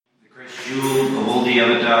Jude of all the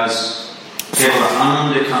avatars, Kevala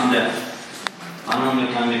Ananda Kanda.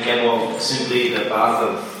 Ananda Kanda Kevala, simply the path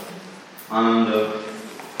of Ananda,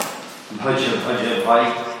 Bhaja Bhaja Bhai.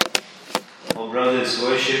 Oh brothers,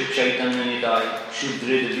 worship Chaitanya Nidai,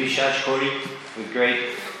 Shudra Vishash Kori, with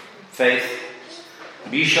great faith.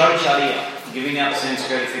 Bishar Chaliya, giving up sense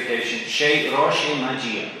gratification. Shay Roshi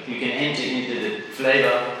Majia, you can enter into the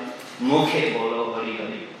flavor. Mukhe Bolo Hari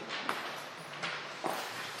Hari.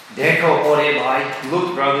 Dekho Ore Bhai,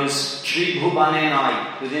 look brothers, Shri Bhubane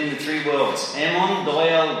Nai, within the three worlds. Emon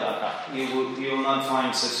Doyal Daka, you will not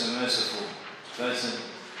find such a merciful person.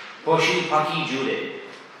 Poshu Paki Jude,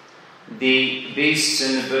 the beasts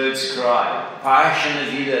and the birds cry. Parshana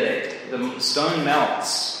Vidare, the stone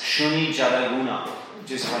melts. Shuni Jadaguna,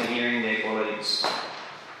 just by hearing their qualities.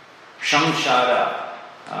 Shamshara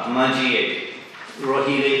Majiye,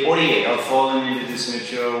 Rohile Oriye, I've fallen into this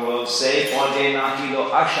material world. Say, Ode Nahilo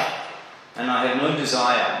Asha, and I have no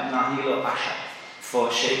desire, Nahilo Asha, for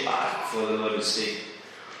Shepar, for the lotus feet.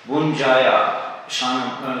 Bunjaya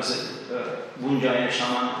Shanam, Bunjaya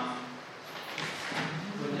Shaman.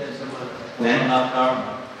 Then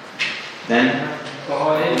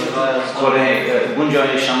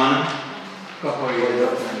Bunjaya Shamana.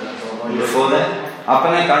 Before that,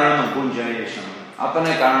 Apane Karana Bunjaya Shamana.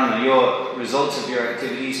 Apane Karana, your results of your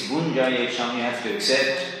activities, Bunjaya Sham, you have to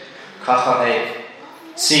accept. Kahahe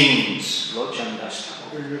sings Lochandashta.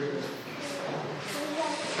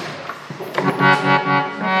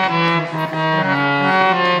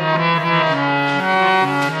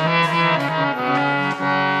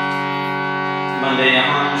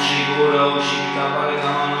 Mandayahan Shri Guru Shikha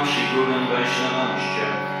Paragam Shri Guru Vaishnavamscha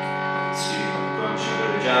Sri Bhagwan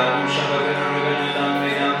Shakarijam Shakaranagatam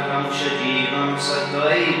Vedantam Shajivam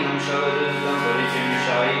Sattvaim Shakaranagatam Parijam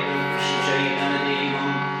Shaikam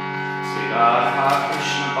Shaitanadimam Sri Radha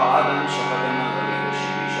Krishna Padam Shakaranagatam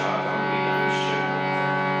Shri Vishakam Vidamscha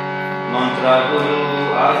Mantra Guru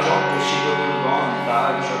Arjot Shikha Guru Ganta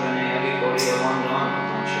Shakane Hari Koriya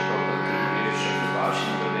Vandana Shakapati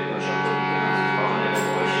Shakapashin Veda Shakapati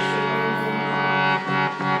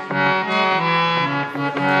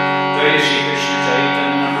Jai Shri Krishna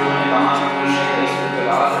Chaitanya Prabhu Nityananda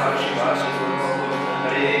Radha Shivasa Guru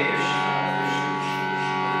Hare Krishna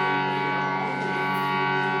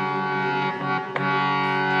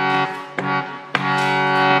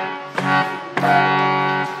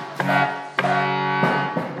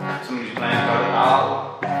Somebody's playing Atul.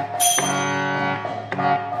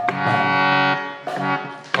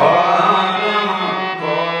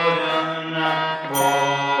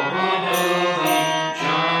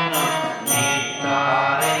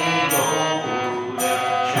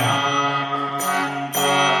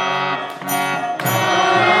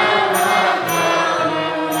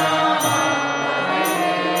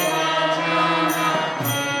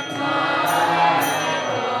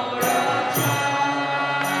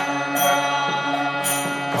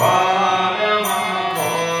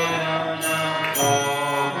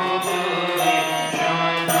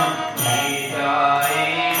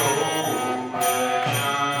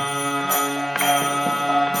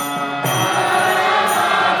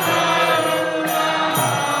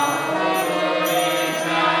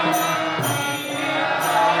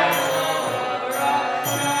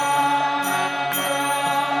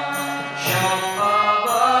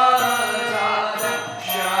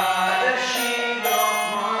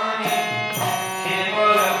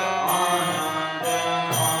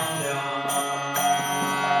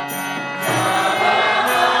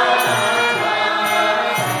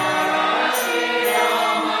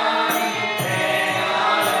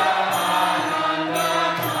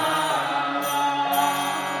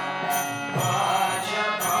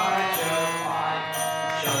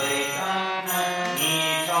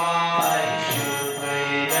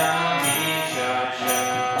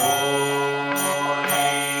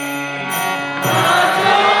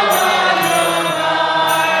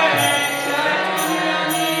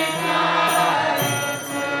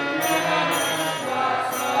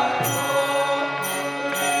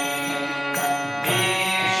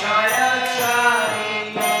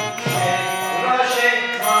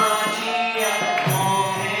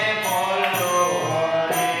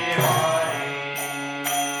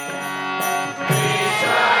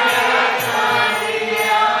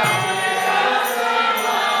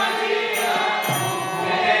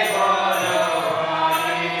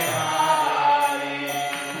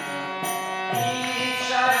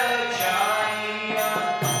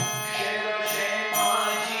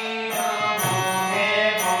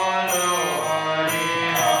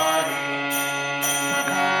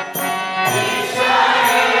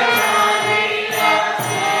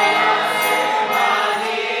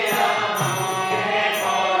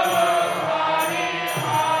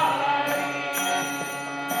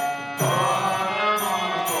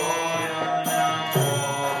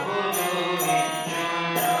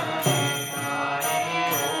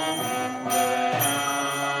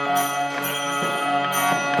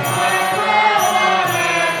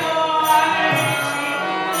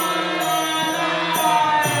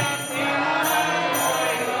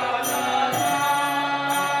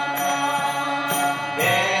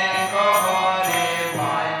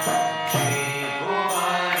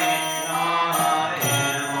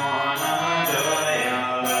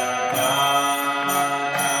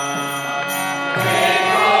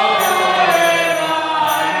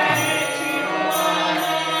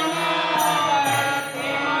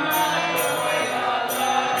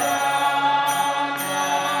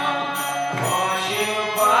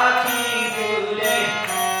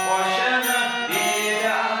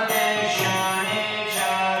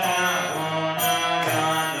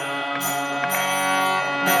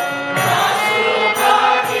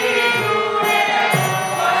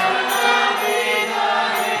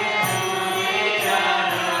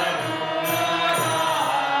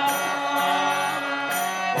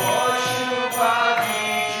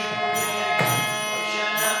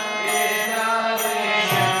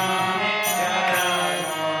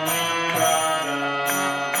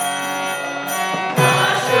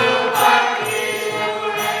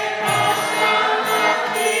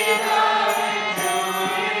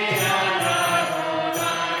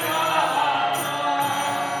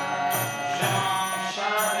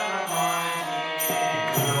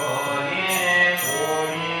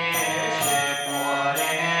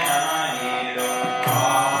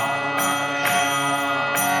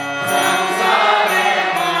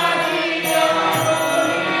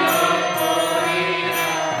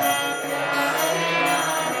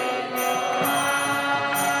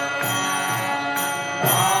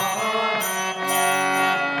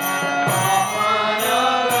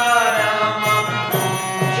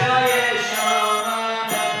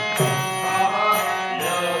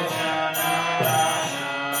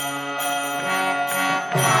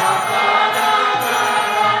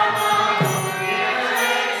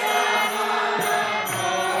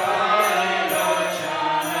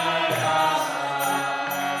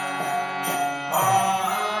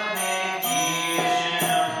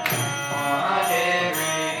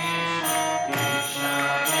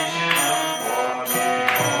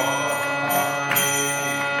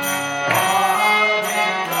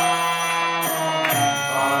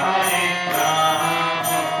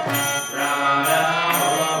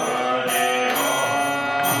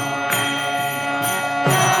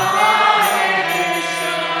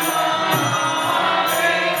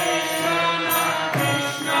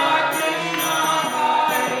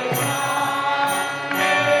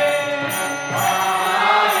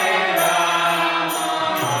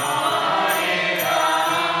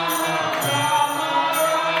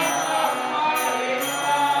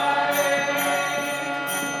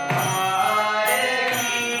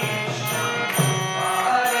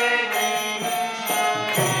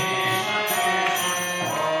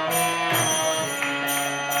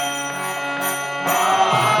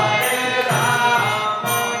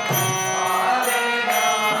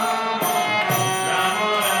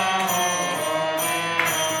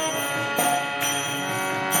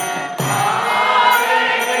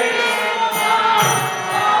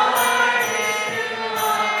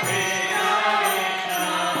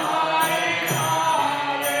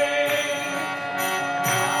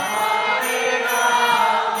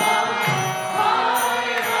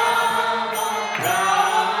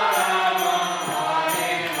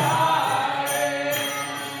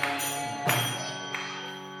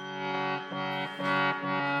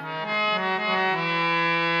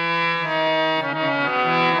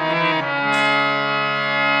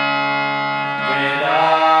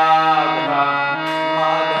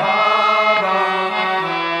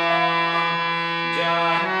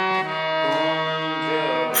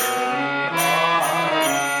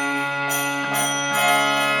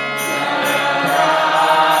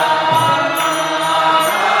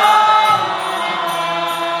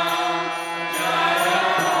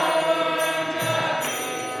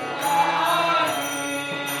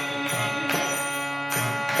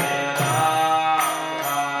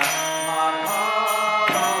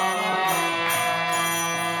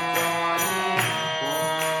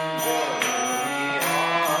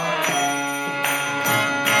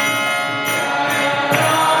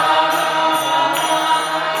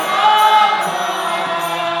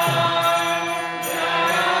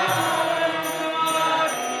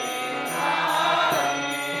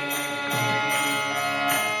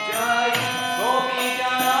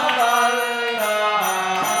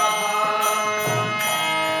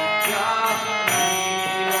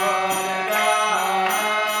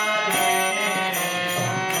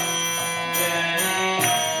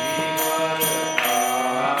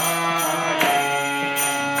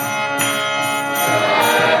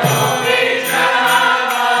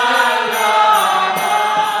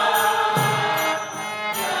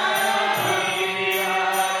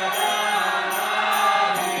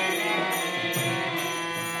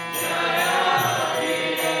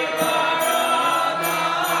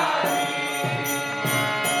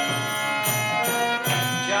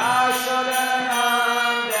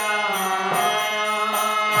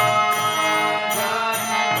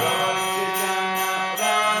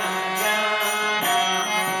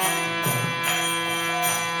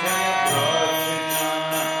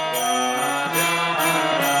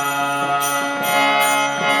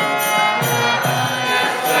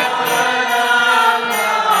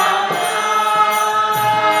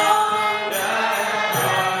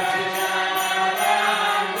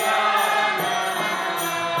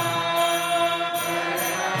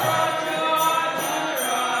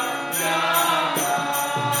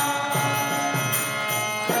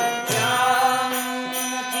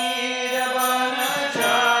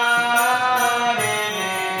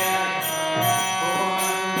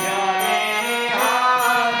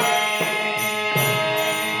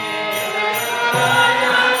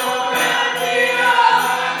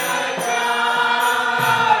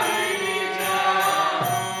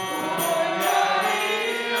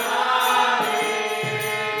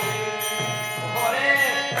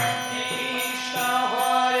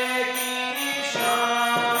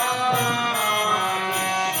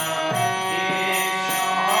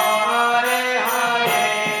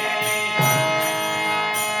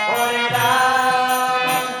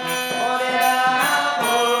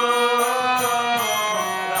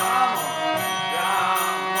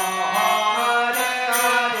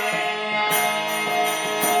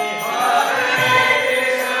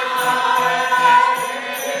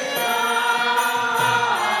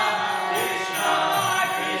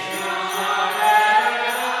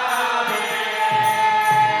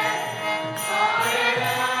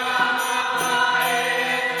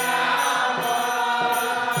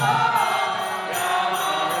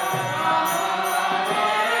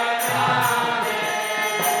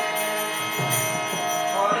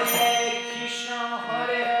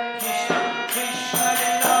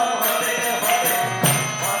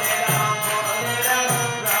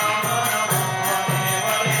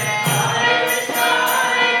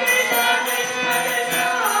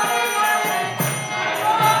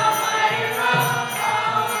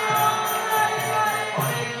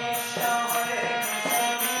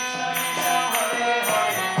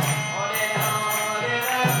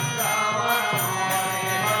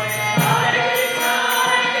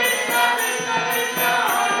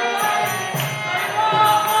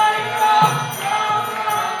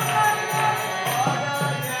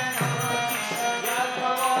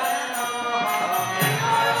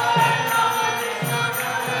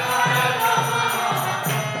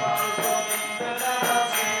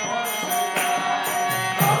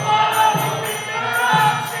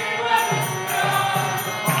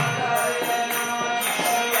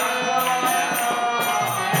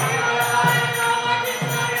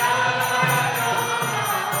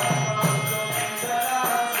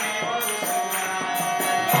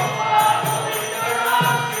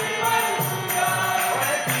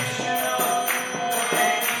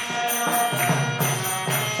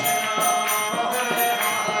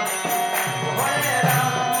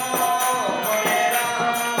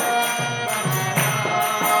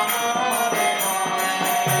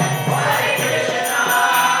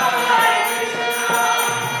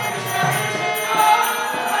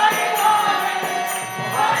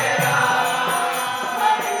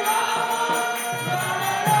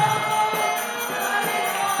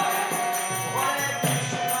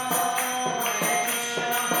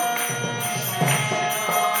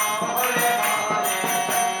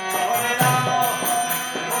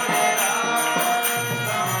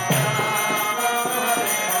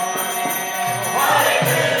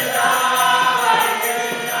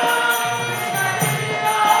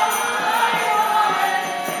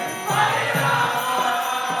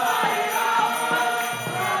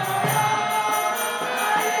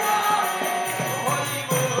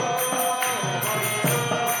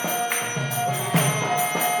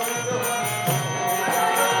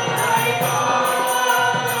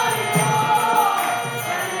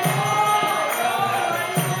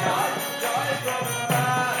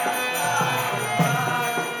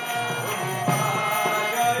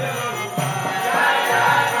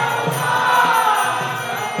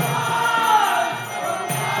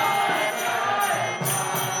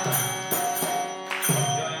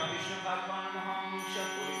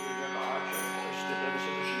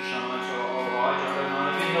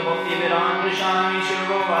 Goswami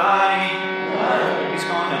Shilgovari,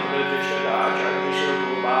 Iskon Amrita Sharacharya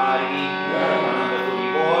Shilgovari, Ananda Puri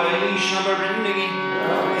Boy, Vaishnava Vrindagi,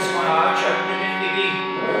 Iskon Acharya Vrindagi,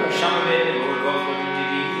 Shamaveda Gurgota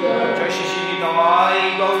Vrindagi, Trashishini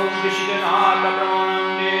Dawai, Gaur Vishidanata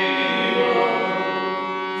Brahmanande.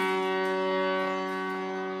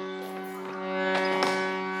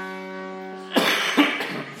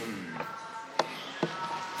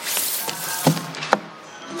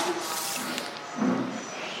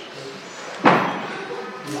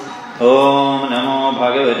 Om Namo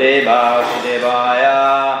Bhagavate Vasudevaya.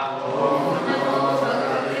 Om Namo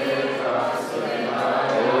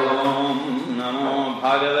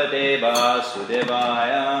Bhagavate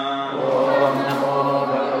Vasudevaya. Om Namo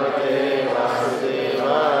Bhagavate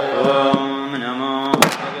Vasudevaya. Om Namo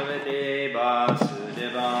Bhagavate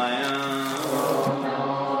Vasudevaya.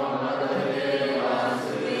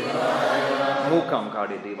 Mukam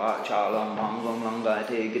Kariti Vachalam Mangam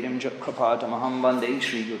Langate Girim Chakrapatamaham Vande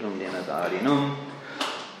Sri Gurum Dinadarinum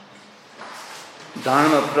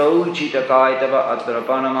Dharma Projita Kaitava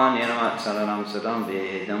Atrapanama Niramat Saranam Sadam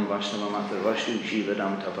Vedam Vaishnavam Atravastu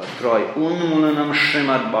Jivadam Tapatroy Unmulanam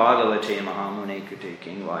Śrīmad Bhāgavate Mahamune Krite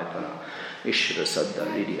King Vaipara Ishvara Saddha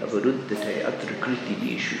Ridi Avaruddhate Atrakriti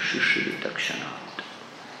Vishu Shushri Takshana.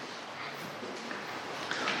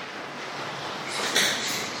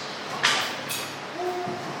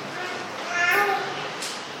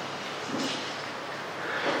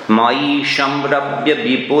 Mai Shambrabhya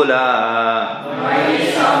Vipula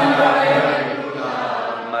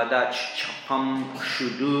Madach Chapam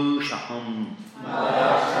Shudushaham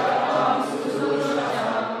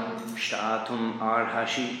Shatum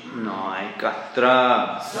Arhashi Naikatra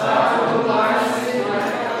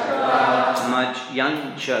Maj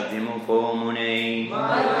Yancha Vimuko Mune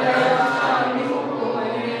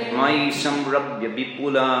Mai Shambrabhya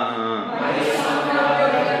Vipula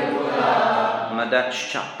Madach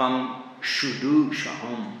Chapam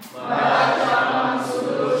Shudushaham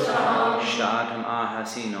Shatam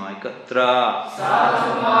Ahasinoi Katra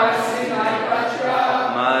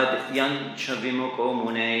Mad Yancha Vimuko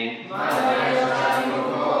Mune.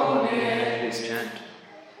 Please chant.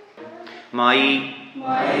 Mai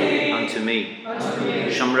unto me.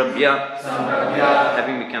 Shamrabhya,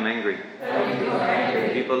 having become angry.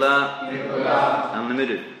 Vipula,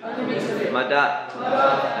 unlimited. Madat,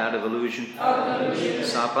 out of illusion.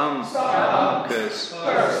 Sapam, curse.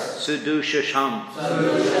 Sudushasham,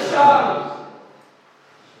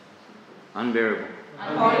 unbearable.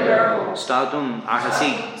 Statum,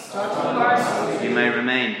 ahasi, you may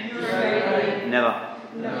remain. Never.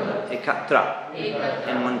 Ekatra,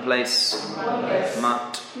 in one place.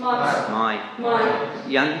 Mat, my.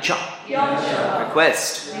 Yancha,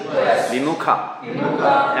 request. Vimukha,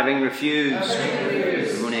 having refused.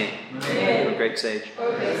 Mune, a great sage.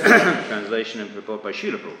 Translation and purport by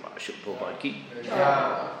Srila Prabhupada Ki.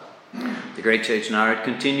 The great sage Nārada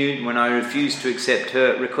continued, when I refused to accept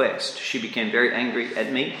her request, she became very angry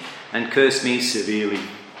at me and cursed me severely.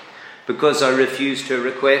 Because I refused her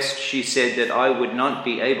request, she said that I would not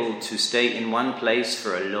be able to stay in one place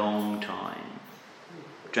for a long time.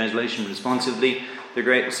 Translation responsively, the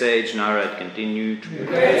great sage Nārada continued.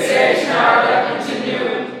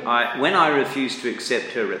 When I refused to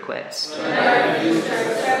accept her request,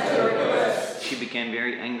 she became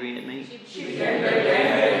very angry at me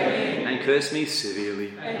and cursed me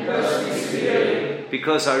severely.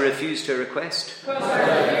 Because I refused her request,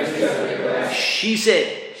 she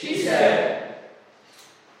said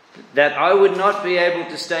that I would not be able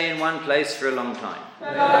to stay in one place for a long time.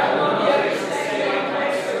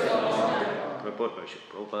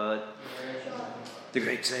 The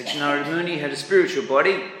great sage Nārada Muni had a spiritual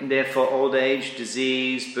body, therefore old age,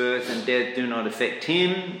 disease, birth and death do not affect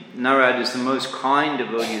him. Nārada is the most kind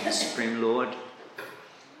devotee of the Supreme Lord.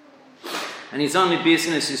 And his only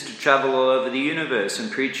business is to travel all over the universe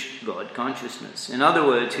and preach God consciousness. In other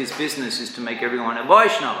words, his business is to make everyone a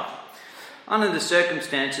Vaishnava. Under the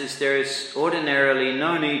circumstances, there is ordinarily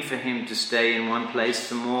no need for him to stay in one place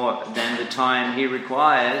for more than the time he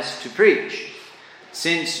requires to preach.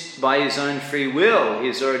 Since by his own free will he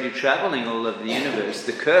is already travelling all over the universe,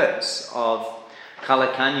 the curse of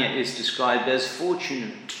Kalakanya is described as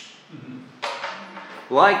fortunate.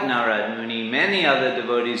 Like Nārada Muni, many other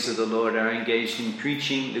devotees of the Lord are engaged in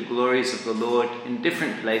preaching the glories of the Lord in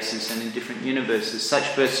different places and in different universes.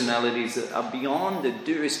 Such personalities that are beyond the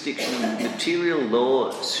jurisdiction of material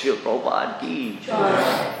laws. Srila Prabhupada Ki.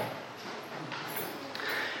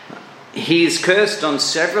 He is cursed on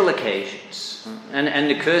several occasions, and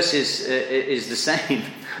the curse is the same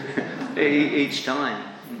each time.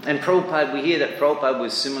 And Prabhupada, we hear that Prabhupada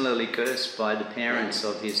was similarly cursed by the parents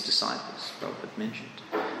of his disciples, Prabhupada mentioned,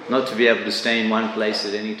 not to be able to stay in one place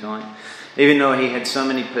at any time. Even though he had so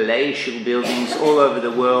many palatial buildings all over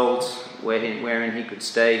the world wherein he could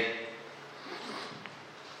stay,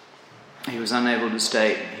 he was unable to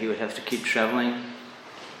stay. He would have to keep travelling.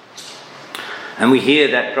 And we hear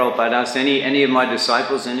that Prabhupada asked, any of my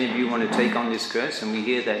disciples, any of you want to take on this curse? And we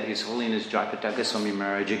hear that His Holiness Jayapataka Swami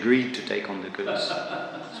Maharaj agreed to take on the curse.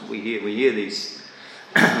 So we hear these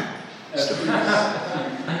stories.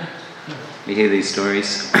 We hear these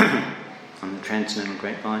stories on the Transcendental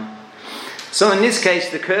Grapevine. So in this case,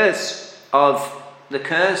 the curse of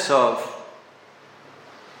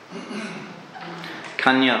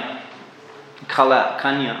Kanya,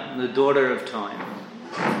 the daughter of time.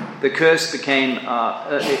 The curse became,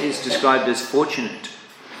 is described as fortunate.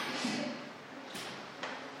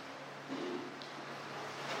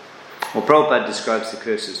 Well, Prabhupada describes the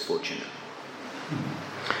curse as fortunate.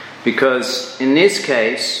 Because in this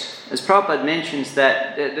case, as Prabhupada mentions,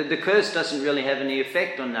 that the curse doesn't really have any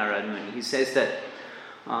effect on Nārada Muni. He says that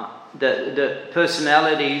the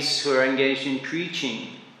personalities who are engaged in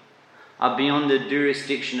preaching are beyond the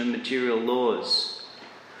jurisdiction of material laws.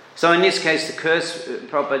 So in this case, the curse,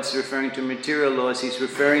 Prabhupada is referring to material laws, he's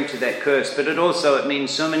referring to that curse, but it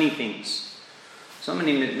means so many things. So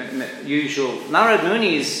many usual... Nārada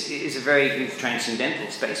Muni is a very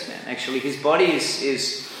transcendental spaceman. Actually, his body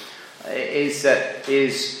is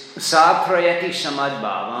sa-prayati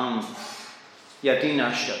samadbhavam yati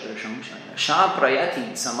nashta prashamshaya.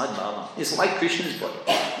 Sa-prayati samadbhavam. It's like Krishna's body.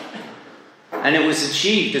 And it was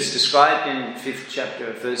achieved, as described in 5th chapter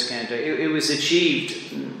of 1st canto, it was achieved.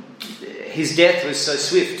 His death was so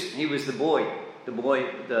swift. He was the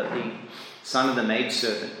son of the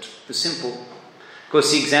maidservant, the simple. Of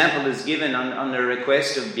course, the example is given on the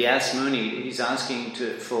request of Vyasa Muni. He's asking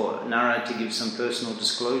for Nārada to give some personal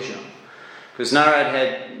disclosure. Because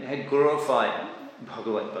Nārada had glorified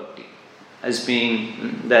Bhagavad Bhakti as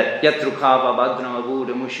being that yatrukava bhadram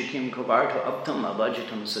abuddha mushikim kavarta aptam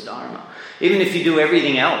abhajatam sadharma. Even if you do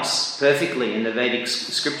everything else perfectly in the Vedic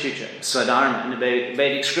scripture, swadharma, in the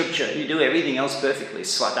Vedic scripture, you do everything else perfectly,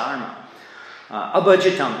 swadharma.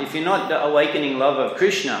 Abhajatam, if you're not the awakening love of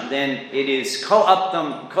Krishna, then it is ko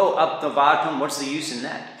aptavatam, what's the use in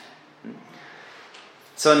that?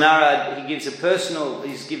 So Nārada,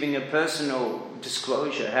 he's giving a personal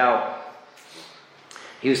disclosure how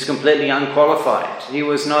he was completely unqualified. He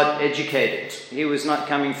was not educated. He was not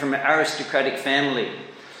coming from an aristocratic family.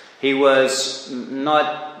 He was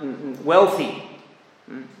not wealthy.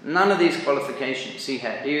 None of these qualifications he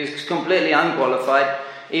had. He was completely unqualified.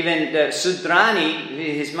 Even the Sudrani,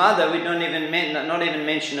 his mother, we not even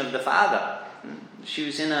mention of the father. She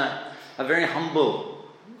was in a very humble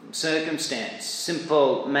circumstance,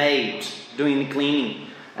 simple maid doing the cleaning.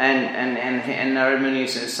 And Nārada Muni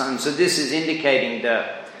is his son. So this is indicating the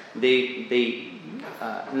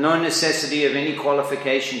no necessity of any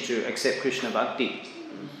qualification to accept Krishna Bhakti.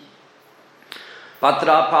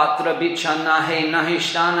 Patra patra bichana hai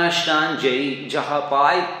nahishtan jai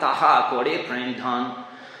jahapai taha kore premdhan.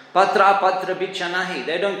 Patra patra bichana hai.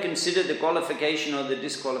 They don't consider the qualification or the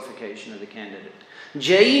disqualification of the candidate.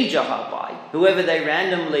 Jai jahapai. Whoever they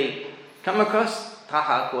randomly come across,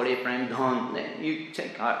 taha kore premdhan. You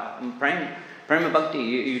take prema bhakti.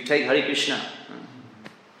 You take Hare Krishna.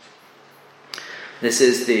 This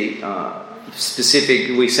is the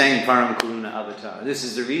specific. We sang Param Karuna Avatar. This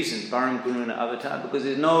is the reason Param Karuna Avatar, because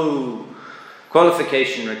there's no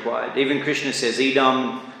qualification required. Even Krishna says,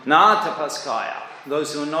 "Idam na tapaskaya,"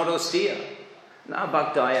 those who are not austere; na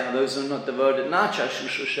bhaktaya, those who are not devoted; na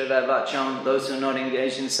chashushava vacham, those who are not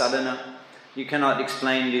engaged in sadhana. You cannot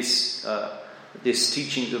explain this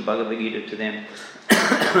teachings of Bhagavad Gita to them.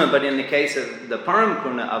 But in the case of the Param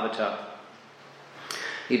Karuna Avatar,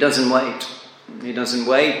 he doesn't wait. He doesn't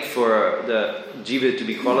wait for the jiva to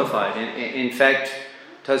be qualified. In fact,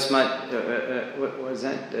 tasmat, what was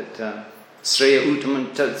that? That Shreya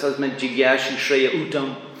Uttam, tasmat jigyashu Shreya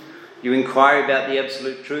Uttam. You inquire about the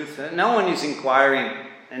absolute truth. No one is inquiring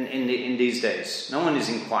in these days. No one is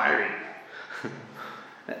inquiring.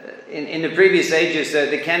 In the previous ages,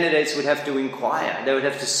 the candidates would have to inquire. They would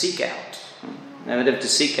have to seek out. They would have to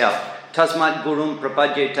seek out. Tasmat gurum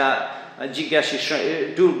prapadyeta. Jigyashu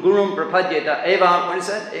Gurum Prapadyeta Eva, what is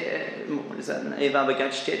that? Eva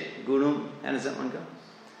Vigachtet Gurum. How does that one go?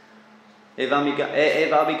 Eva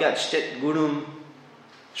Vigachtet Gurum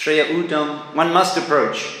Shreya Uttam. One must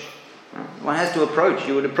approach. One has to approach.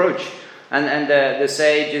 You would approach. And the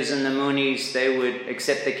sages and the munis, they would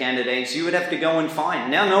accept the candidates. You would have to go and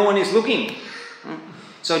find. Now no one is looking.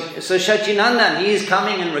 So Shachinandan, he is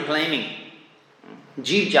coming and reclaiming.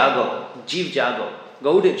 Jeev Jago,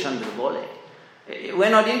 Gauda Chandra Bole. We're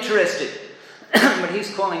not interested. But he's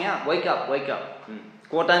calling out, wake up.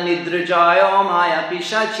 How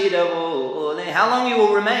long you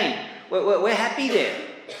will remain? We're happy there.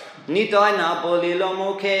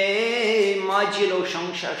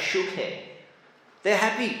 They're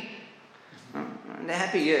happy. They're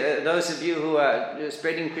happy. Those of you who are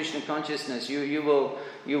spreading Krishna consciousness, you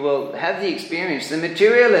will have the experience. The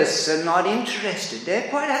materialists are not interested. They're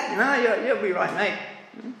quite happy. No, you'll be right, mate.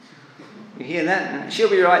 You hear that? She'll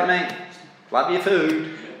be right, mate. Love your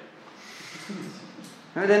food.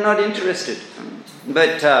 No, they're not interested.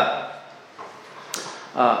 But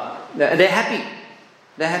they're happy.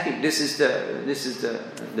 They're happy. This is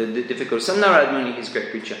the difficult. So Nārada Muni, he's a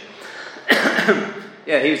great preacher.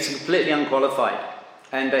 Yeah, he was completely unqualified.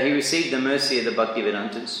 And he received the mercy of the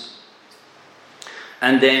Bhaktivedantas.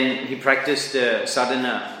 And then he practiced the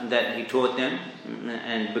sadhana that he taught them.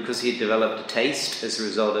 And because he developed a taste as a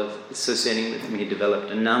result of associating with them, he developed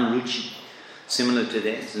a nam-ruchi, similar to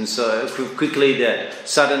theirs. And so quickly the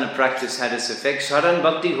sadhana practice had its effect. Sadhana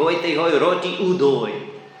bhakti hoite hoi roti udoi.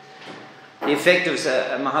 The effect of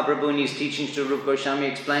Mahaprabhu in his teachings to Rupa Goswami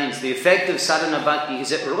explains, the effect of sadhana bhakti is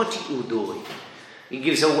that roti udoi.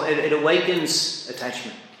 It awakens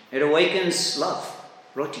attachment. It awakens love.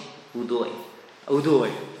 Roti udoi.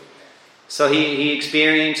 So he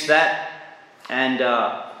experienced that, and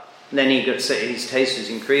then his taste was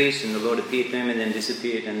increased, and the Lord appeared to him, and then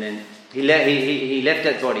disappeared, and then he left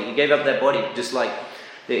that body. He gave up that body, just like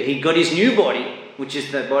he got his new body, which is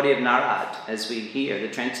the body of Nārada, as we hear, the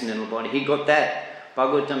transcendental body. He got that.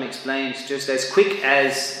 Bhāgavatam explains, just as quick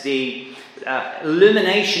as the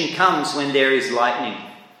illumination comes when there is lightning.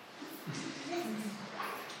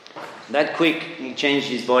 That quick, he changed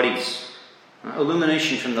his bodies.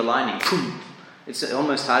 Illumination from the lightning. It's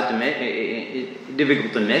almost hard to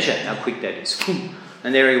difficult to measure how quick that is.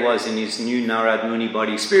 And there he was in his new Nārada Muni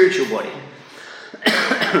body, spiritual body.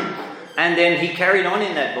 And then he carried on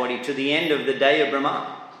in that body to the end of the day of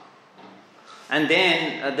Brahma. And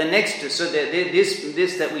then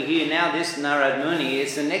this that we hear now, this Nārada Muni,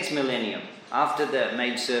 is the next millennium, after the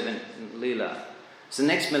maidservant Leela. It's the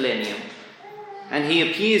next millennium. And he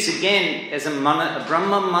appears again as a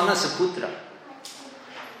Brahma Manasaputra.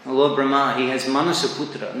 Lord Brahma, he has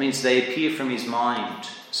Manasaputra. It means they appear from his mind.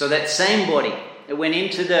 So that same body, it went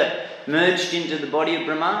merged into the body of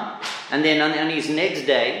Brahma, and then on his next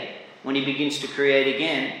day, when he begins to create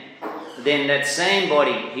again, then that same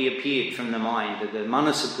body, he appeared from the mind, the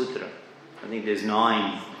Manasaputra. I think there's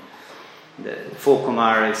 9. The 4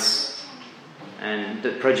 Kumaras, and the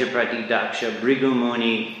Prajapati, Daksha, Bhrigu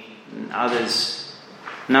Muni, and others,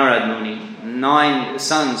 Nārada Muni, 9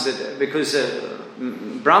 sons, because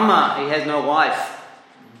Brahma, he has no wife.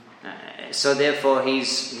 So therefore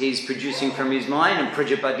he's producing from his mind, and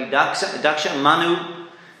Prajapati Daksha, Manu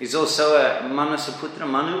is also a Manasaputra,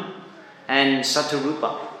 Manu, and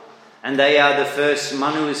Satarupa. And they are the first.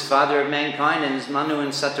 Manu is father of mankind, and as Manu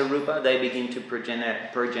and Satarupa, they begin to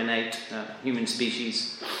progenate human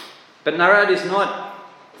species. But Nārada is not,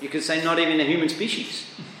 you could say, not even a human species.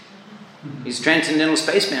 He's transcendental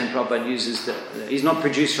spaceman. Prabhupada uses he's not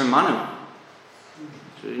produced from Manu.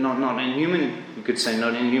 So he's not in human, you could say,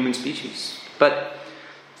 not in human species. But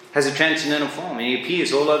has a transcendental form, and he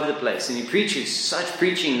appears all over the place, and he preaches such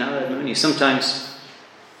preaching, Nārada Muni, sometimes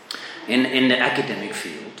in the academic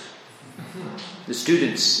field. The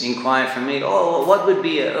students inquire from me, what would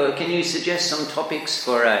be can you suggest some topics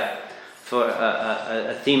for a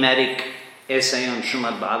thematic essay on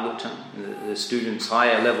Śrīmad Bhāgavatam? The students,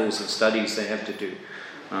 higher levels of studies, they have to do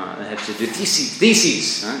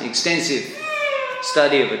theses, extensive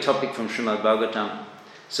study of a topic from Śrīmad Bhāgavatam.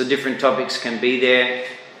 So different topics can be there.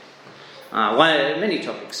 Many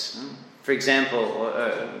topics. For example,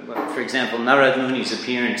 Nārada Muni's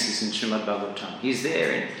appearances in Śrīmad Bhāgavatam. He's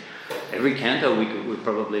there in every canto. We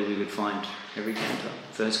could find every canto.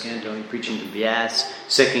 First canto, he's preaching to Vyasa.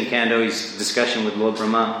 Second canto, he's discussion with Lord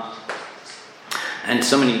Brahma. And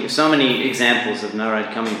so many examples of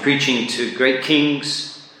Nārada coming, preaching to great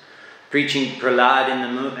kings, preaching Prahlad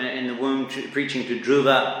in the womb, preaching to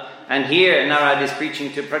Dhruva. And here Nārada is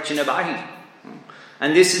preaching to Prachinabahi.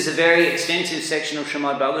 And this is a very extensive section of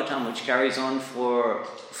Śrīmad Bhāgavatam which carries on for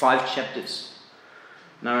 5 chapters.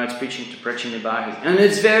 Nārada's preaching to Prachinabahi. And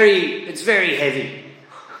it's very heavy.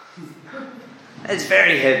 It's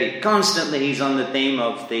very heavy. Constantly he's on the theme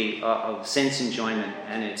of sense enjoyment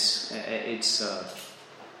and its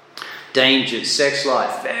dangers, sex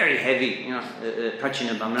life. Very heavy.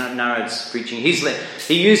 Prachinabahi, Nārada's preaching.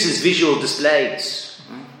 He uses visual displays.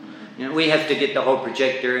 You know, we have to get the whole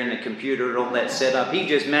projector and the computer and all that set up. He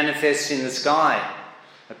just manifests in the sky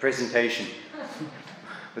a presentation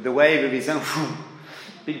with the wave of his own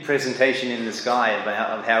big presentation in the sky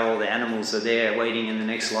of how all the animals are there waiting in the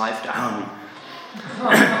next lifetime.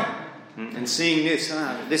 And seeing this,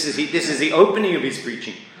 this is the opening of his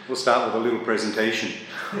preaching. We'll start with a little presentation.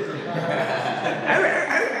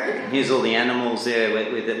 Here's all the animals there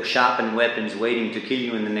with sharpened weapons waiting to kill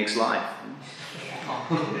you in the next life.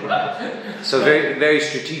 So very, very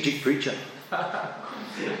strategic preacher.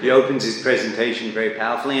 He opens his presentation very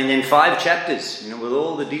powerfully, and then 5 chapters, with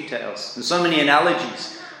all the details and so many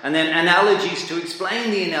analogies, and then analogies to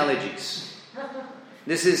explain the analogies.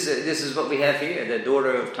 This is what we have here, the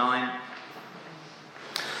daughter of time.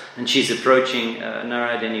 And she's approaching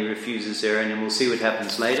Nārada, and he refuses her, and then we'll see what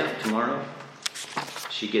happens later, tomorrow.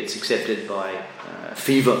 She gets accepted by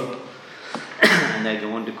fever, and they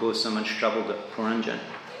go on to cause so much trouble to Puranjan.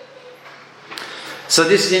 So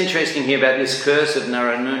this is interesting here about this curse of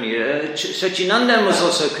Nārada Muni. Sachinandan was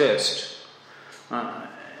also cursed.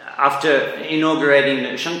 After inaugurating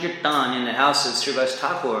the Sankirtan in the house of Srivas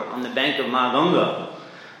Thakur on the bank of Ganga,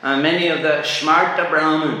 many of the Shmarta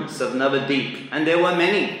Brahmins of Navadip, and there were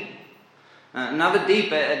many.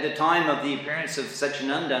 Navadip at the time of the appearance of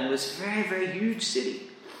Sachinandan was a very, very huge city.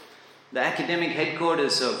 The academic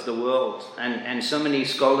headquarters of the world, and so many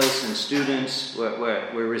scholars and students were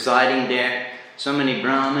residing there. So many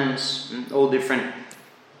Brahmins, all different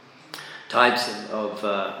types of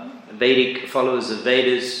Vedic followers of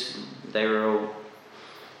Vedas. They were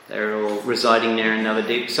all residing there in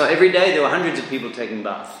Navadip. So every day there were hundreds of people taking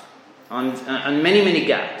bath on many, many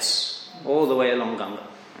ghats all the way along Ganga.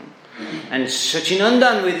 And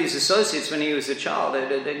Sachinandan with his associates when he was a child,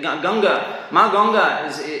 Ganga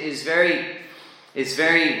is very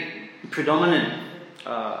predominant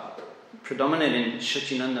in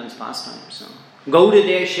Sachinandan's pastimes. So, go to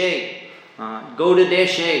Deshe,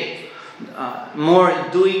 more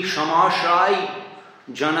dui shamashrai,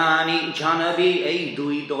 janani janavi ei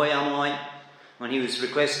dui doyamoy. When he was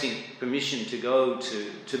requesting permission to go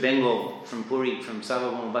to Bengal from Puri, from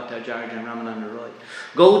Sarvabhauma Bhattacharya and Ramananda Roy.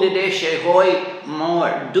 Go to Deshe hoy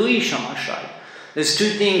more dui shamashrai. There's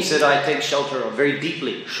 2 things that I take shelter of very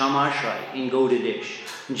deeply, shamashrai, in Gaudadesh.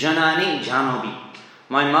 Janani janavi.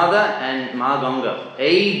 My mother and Ma Ganga.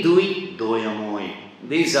 Ei dui doyamoy.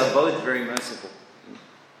 These are both very merciful.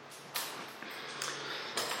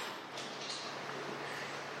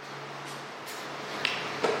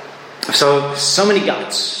 So many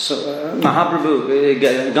ghats. So, Mahaprabhu,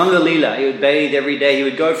 Ganga Leela, he would bathe every day. He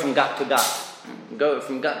would go from ghat to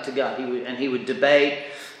ghat. He would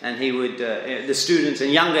debate, and he would, the students,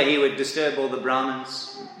 and younger, he would disturb all the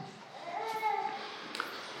Brahmins.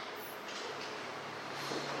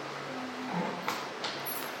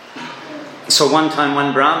 So one time,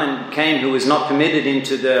 one Brahmin came who was not permitted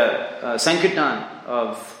into the Sankirtan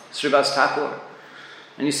of Srivas Thakur,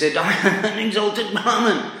 and he said, "I am an exalted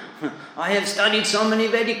Brahmin. I have studied so many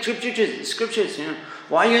Vedic scriptures.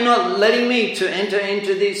 Why are you not letting me to enter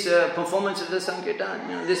into this performance of the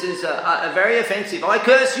Sankirtan? This is very offensive. I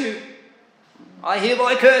curse you. I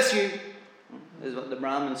hereby curse you." This is what the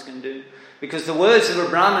Brahmins can do. Because the words of a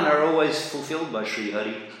Brahmin are always fulfilled by Sri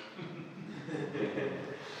Hari.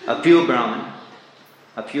 A pure Brahmin.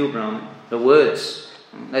 The words.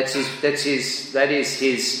 That is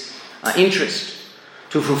his interest,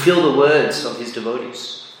 to fulfill the words of his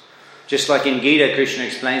devotees. Just like in Gita, Kṛṣṇa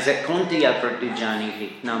explains that Konteya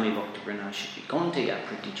pratijanihi name bhakti pranashiti. Konteya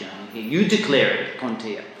pratijanihi. You declare it,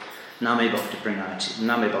 Konteya. Name bhakti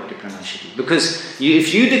pranashiti. Because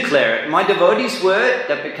if you declare it, my devotee's word,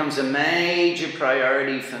 that becomes a major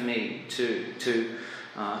priority for me to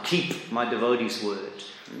keep my devotee's word.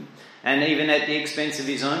 And even at the expense of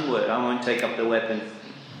his own word, I won't take up the weapon.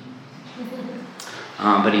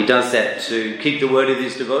 But he does that to keep the word of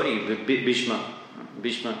his devotee,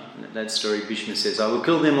 Bhishma, that story, Bhishma says, "I will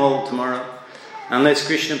kill them all tomorrow unless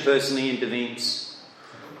Kṛṣṇa personally intervenes."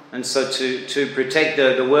 And so to protect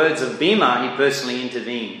the words of Bhima, he personally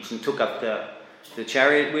intervened and took up the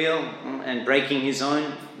chariot wheel and breaking his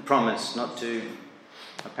own promise not to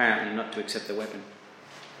accept the weapon.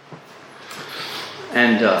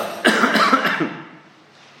 And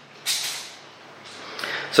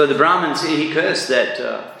so the Brahmins, he cursed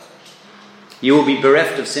that you will be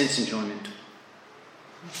bereft of sense enjoyment.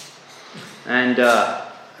 And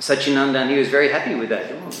Sachinandan, he was very happy with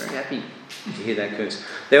that. Oh, very happy to hear that curse.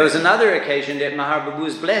 There was another occasion that Mahaprabhu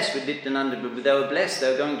was blessed with Nityananda Prabhu. They were blessed. They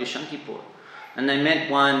were going to Shankipur. And they met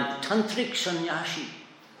one tantric sannyasi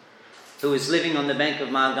who was living on the bank of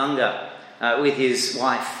Ganga with his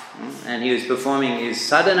wife. and he was performing his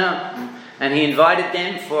sadhana, and he invited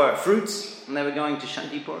them for fruits, and they were going to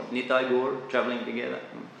Shantipur, Nitai Gaur, travelling together.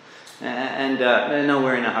 And no,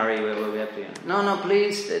 we're in a hurry, we have to go. No,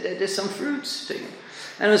 please, there's some fruits.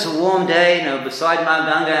 And it was a warm day, beside Mount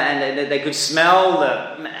Ganga, and they could smell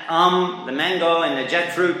the mango and the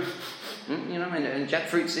jackfruit. In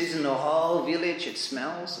jackfruit season, the whole village, it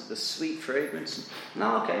smells of the sweet fragrance.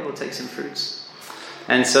 No, okay, we'll take some fruits.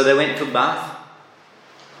 And so they went to bath.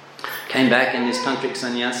 Came back, and this tantric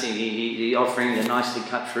sannyasi, he offering the nicely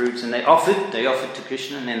cut fruits, and they offered to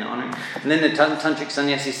Kṛṣṇa and then honoring. And then the tantric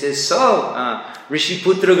sannyasi says, "So, Rishi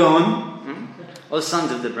Putragon, O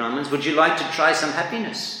sons of the Brahmins, would you like to try some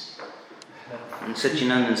happiness?" And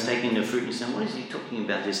Satchidananda's taking the fruit and saying, "What is he talking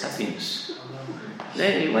about, this happiness?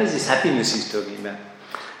 What is this happiness he's talking about?"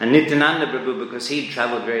 And Nityananda Prabhu, because he'd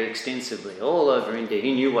travelled very extensively all over India,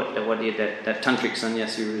 he knew what that tantric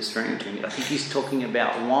sannyasi was referring to. I think he's talking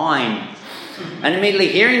about wine. And immediately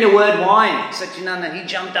hearing the word wine, Satchidananda, he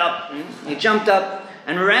jumped up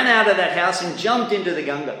and ran out of that house and jumped into the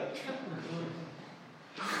Ganga.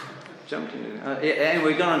 And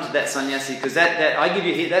we got on to that sannyasi, because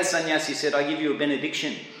that sannyasi said, "I give you a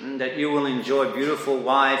benediction, that you will enjoy a beautiful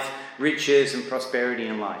wife, riches and prosperity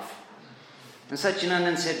in life." And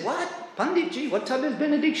Satchidananda said, "What? Panditji, what type of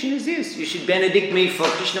benediction is this? You should benedict me for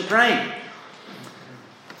Krishna Prem."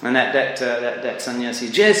 And that sannyasi,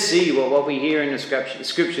 just see what we hear in the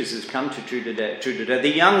scriptures has come to true today. The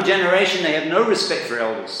young generation, they have no respect for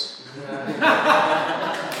elders.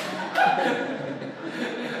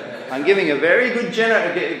 I'm giving a very good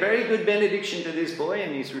benediction to this boy,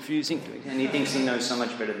 and he's refusing to, and he thinks he knows so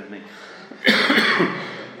much better than me.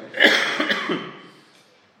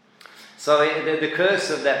 So the curse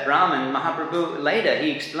of that Brahmin, Mahaprabhu, later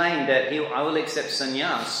he explained that I will accept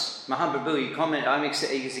sannyas. Mahaprabhu,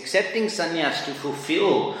 he's accepting sannyas to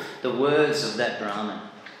fulfill the words of that Brahmin.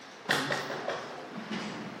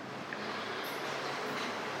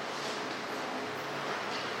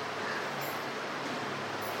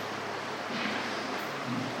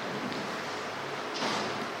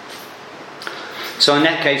 So in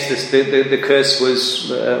that case, the curse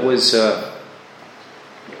was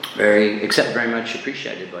very much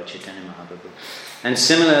appreciated by Chaitanya Mahaprabhu. And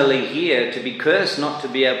similarly here, to be cursed not to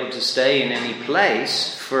be able to stay in any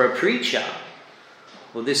place for a preacher,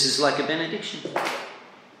 well, this is like a benediction.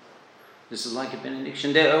 This is like a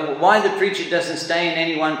benediction. Why the preacher doesn't stay in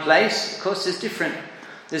any one place? Of course, there's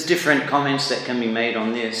different comments that can be made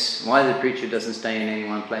on this. Why the preacher doesn't stay in any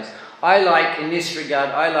one place? In this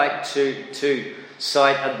regard, I like to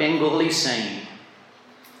cite a Bengali saying,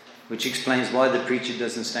 which explains why the preacher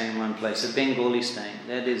doesn't stay in one place. A Bengali saying.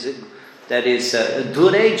 That is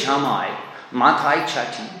Dure Jamai Mathai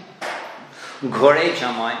Chati Ghore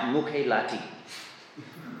Jamai Mukhe Lati.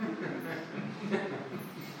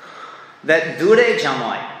 That Dure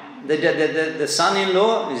Jamai, the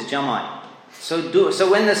son-in-law is Jamai. So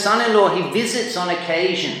when the son-in-law, he visits on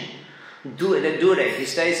occasion, he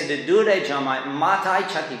stays at the Dure Jamai Mathai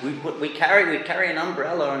Chati. We carry an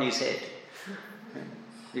umbrella on his head.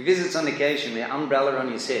 He visits on occasion with an umbrella on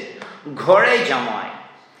his head. Ghore Jamai.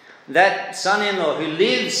 That son-in-law who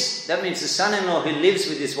lives, that means the son-in-law who lives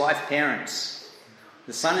with his wife's parents.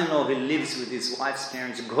 The son-in-law who lives with his wife's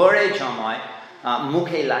parents. Ghore Jamai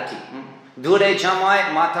Mukhe Lati. Dure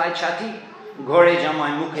Jamai Mathai Chati. Ghore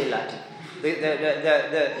Jamai Mukhe Lati.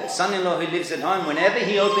 The son-in-law who lives at home, whenever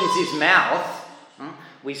he opens his mouth,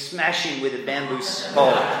 we smash him with a bamboo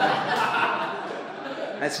pole.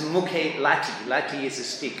 That's mukhe lati. Lati is a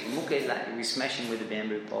stick. Mukhe lati. We smash him with a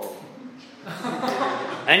bamboo pole.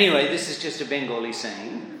 Anyway, this is just a Bengali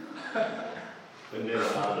saying.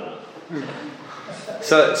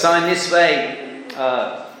 So in this way,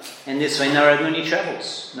 Nārada Muni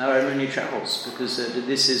travels. Nārada Muni travels because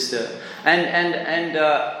this is the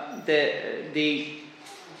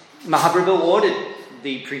Mahaprabhu ordered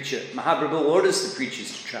the preacher. Mahaprabhu orders the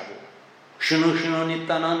preachers to travel. Shunu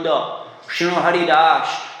Nityananda. Shino Haridash,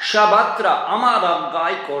 Shabatra, Amara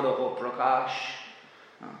Gai Kodoho Prakash.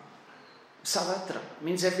 Savatra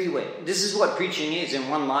means everywhere. This is what preaching is in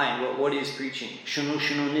one line. What is preaching? Shunu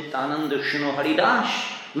Nityananda, Shunu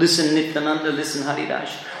Haridash. Listen Nityananda, listen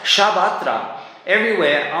Haridash. Shabatra,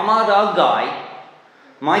 everywhere, Amara Gai.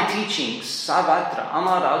 My teachings, Savatra,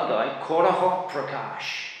 Amara Gai, Kodoho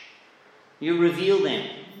Prakash. You reveal them.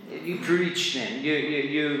 You preach them.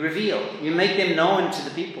 You reveal. You make them known to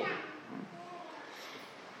the people.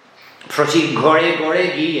 Prati gore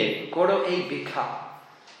giye, koro e bika.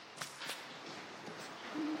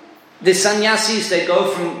 The sannyasis, they go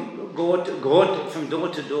from door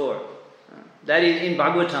to door. That is in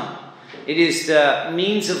Bhāgavatam. It is the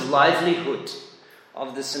means of livelihood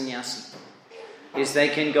of the sannyasi. Is they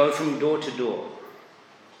can go from door to door.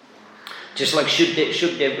 Just like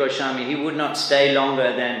Shukdev Goswami, he would not stay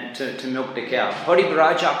longer than to milk the cow.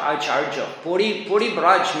 Paribrajak acharya.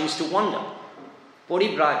 Paribraj means to wander.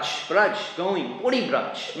 Braj, going.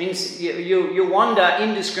 Braj means you wander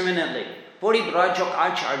indiscriminately. Paribrajak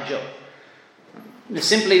acharya.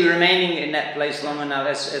 Simply remaining in that place long enough,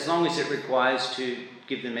 as long as it requires to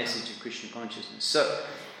give the message of Krishna consciousness.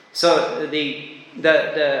 So the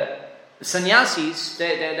sannyasis,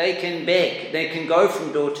 they can beg, they can go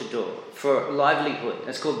from door to door for livelihood.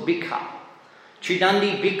 That's called bhikha.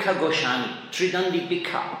 Tridandi bhikha Goswami. Tridandi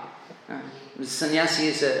bhikha. The sannyasi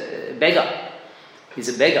is a beggar. He's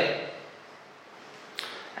a beggar.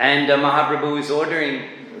 And Mahaprabhu is ordering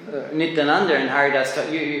Nityananda and Haridas,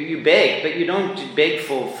 you beg, but you don't beg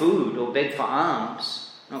for food or beg for alms.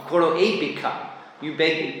 No, koro e bhikha. You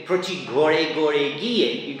beg proti gore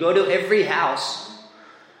giye. You go to every house.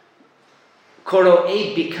 Koro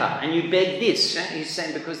e bhikha, and you beg this. He's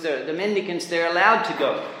saying because the mendicants, they're allowed to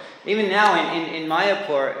go. Even now in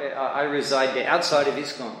Mayapur, I reside there, outside of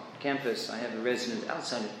ISKCON campus. I have a residence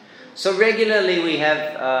outside it. So regularly we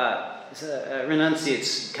have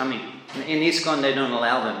renunciates coming. In ISKCON they don't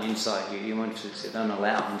allow them inside. You want to say don't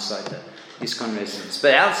allow inside the ISKCON residence.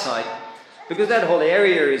 But outside, because that whole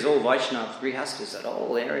area is all Vaishnava, Grihastas, that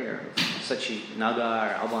whole area, Sachi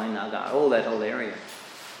Nagar, Abhay Nagar, all that whole area.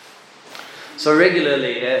 So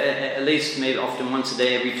regularly, at least maybe often once a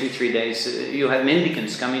day, every 2-3 days, you have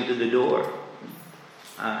mendicants coming to the door.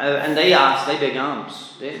 And they beg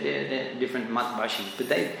alms. They're different matbashi, but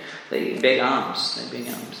they beg alms. They beg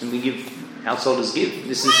alms. And we give, householders give.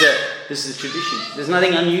 This is the tradition. There's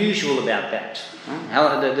nothing unusual about that.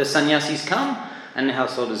 The sannyasis come and the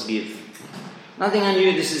householders give. Nothing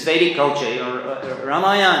unusual. This is Vedic culture.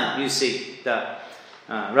 Ramayana, you see,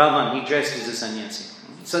 Ravan, he dressed as a sannyasi.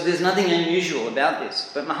 So there's nothing unusual about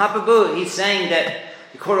this. But Mahaprabhu, he's saying that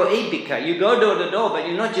Koro Ebika, you go door to door, but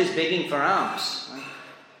you're not just begging for alms.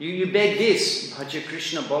 You beg this, Bhaja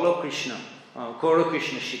Krishna, Bolo Krishna, Koro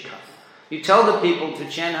Krishna Shikha. You tell the people to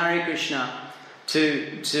chant Hare Krishna,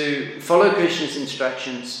 to follow Krishna's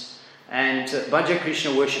instructions, and Bhaja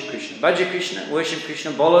Krishna, worship Krishna. Bhaja Krishna, worship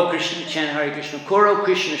Krishna, Bolo Krishna, chant Hare Krishna, Koro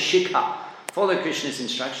Krishna Shikha. Follow Krishna's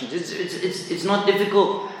instructions. It's not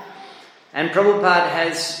difficult. And Prabhupada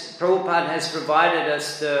has provided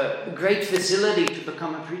us the great facility to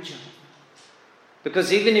become a preacher.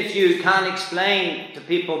 Because even if you can't explain to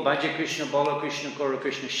people Bhaja Krishna, Bolo Krishna, Koro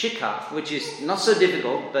Krishna Shikha, which is not so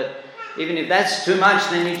difficult, but even if that's too much,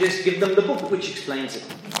 then you just give them the book which explains it.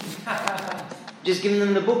 Just give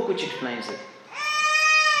them the book which explains it.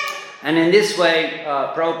 And in this way,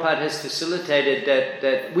 Prabhupada has facilitated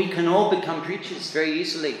that we can all become preachers very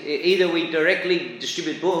easily. Either we directly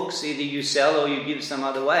distribute books, either you sell or you give some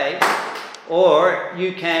other way, or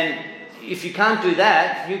you can, if you can't do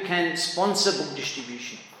that, you can sponsor book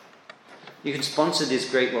distribution. You can sponsor this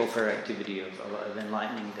great welfare activity of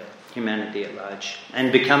enlightening the humanity at large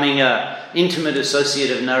and becoming an intimate associate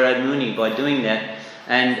of Nārada Muni by doing that.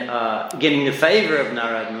 And getting the favour of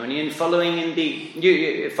Nārada Muni and following in the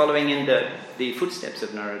footsteps of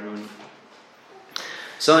Nārada Muni.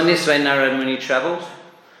 So in this way, Nārada Muni travelled.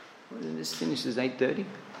 This finishes 8:30.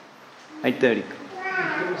 8:30.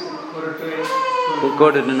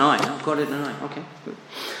 Quarter to 9. Oh, quarter to 9. Okay, good.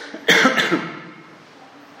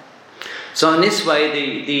 So in this way,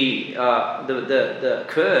 the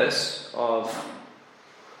curse of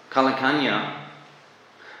Kalakanya.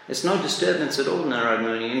 It's no disturbance at all, Nārada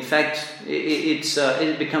Muni. In fact, it's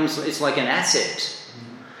like an asset.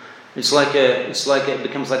 It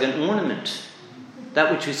becomes like an ornament. That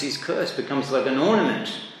which was his curse becomes like an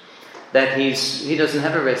ornament. That he doesn't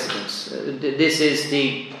have a residence. This is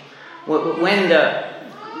when the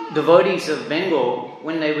devotees of Bengal,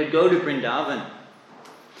 when they would go to Vrindavan,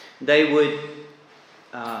 they would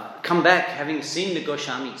come back having seen the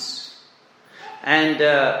Goswamis. And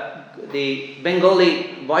the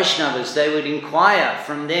Bengali Vaishnavas, they would inquire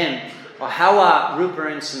from them, how are Rupa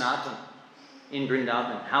and Sanatan in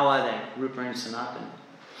Vrindavan? How are they, Rupa and Sanatan?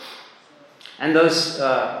 And those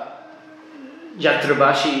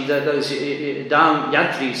Yatrabashi, those Dham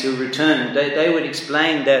Yatris who returned, they would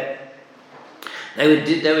explain that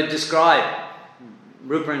they would describe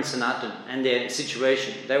Rupa and Sanatan and their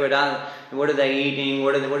situation. They would ask, what are they eating?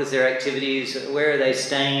 What is their activities? Where are they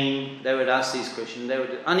staying? They would ask these questions. They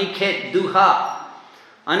would, Aniket duha,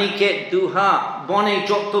 bone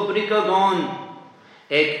jokto brika gon,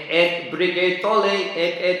 ek brige tole,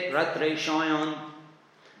 ek ratre shoyon.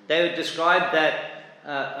 They would describe that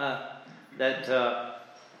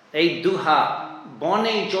E duha,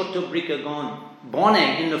 bone joto brikagon.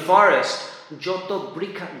 Bone, in the forest, joto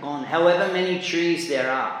brikagon, however many trees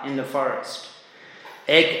there are in the forest.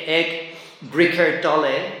 Ek briker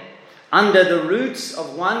dole, under the roots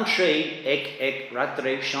of one tree, ek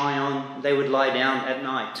ratre shayon, they would lie down at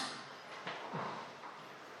night.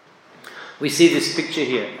 We see this picture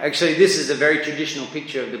here. Actually, this is a very traditional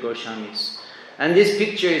picture of the Goswamis. And this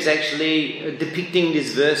picture is actually depicting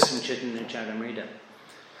this verse from Chaitanya Charitamrita.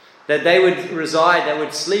 That they would reside, they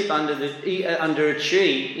would sleep under a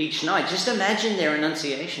tree each night. Just imagine their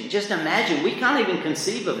renunciation. Just imagine. We can't even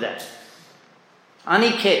conceive of that.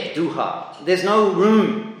 Aniket duha. There's no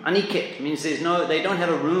room. Aniket means they don't have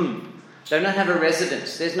a room. They don't have a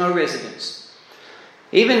residence. There's no residence.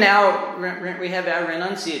 Even now, we have our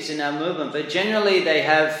renunciates in our movement, but generally they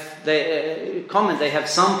have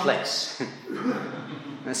some place.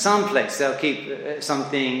 Some place, they'll keep some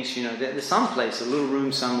things, there's some place, a little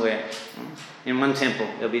room somewhere. In one temple,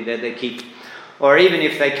 they'll be there, they keep. Or even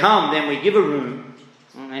if they come, then we give a room.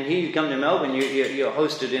 And here you come to Melbourne, you're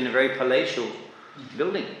hosted in a very palatial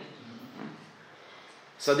building.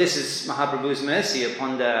 So this is Mahaprabhu's mercy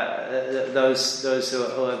upon those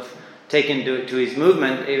who have taken to his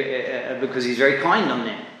movement, because he's very kind on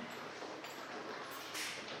them.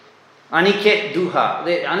 Aniket duha.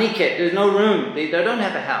 Aniket, there's no room. They don't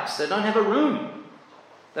have a house. They don't have a room.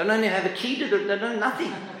 They don't even have a key to they don't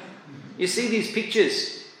nothing. You see these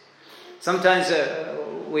pictures. Sometimes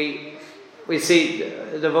we see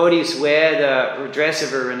devotees wear the dress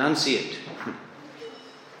of a renunciate.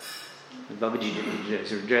 Babaji did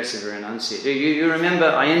the dress of a renunciate. You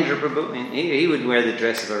remember Ayendra Prabhu? He would wear the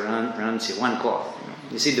dress of a renunciate, one cloth.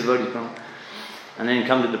 You see devotees from, and then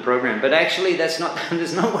come to the program. But actually, that's not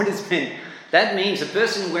what it's meant. That means a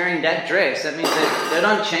person wearing that dress. That means that they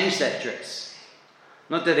don't change that dress.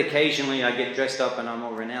 Not that occasionally I get dressed up and I'm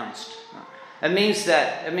all renounced. No. It means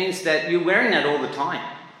that you're wearing that all the time.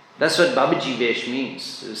 That's what Babaji Vesh means.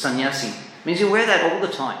 Sannyasi. It means you wear that all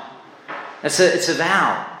the time. It's a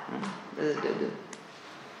vow.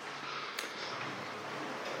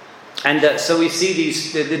 And so we see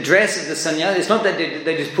the dress of the sannyasi. It's not that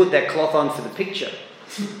they just put that cloth on for the picture.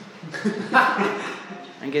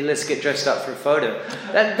 And let's get dressed up for a photo.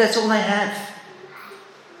 That's all they have.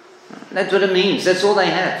 That's what it means. That's all they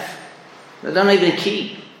have. They don't even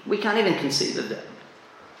keep. We can't even conceive of that.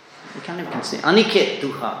 We can't even conceive. Aniket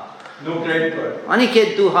duha. No paper.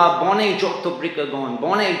 Aniket duha bone jotto brikagon.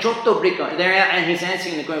 Bone jotto brikagon. And he's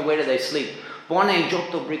answering the question, where do they sleep? Bone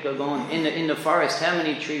jotto brikagon. In the forest, how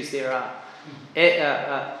many trees there are? Ek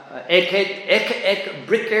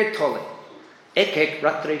briker tole. Ek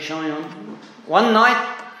ratre shayon. One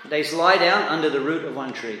night, they lie down under the root of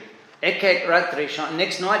one tree. Ek ratre shayon.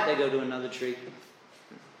 Next night, they go to another tree.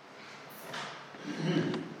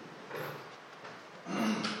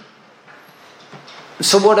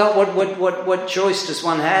 So what choice does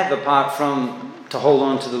one have apart from to hold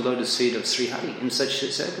on to the lotus feet of Sri Hari in such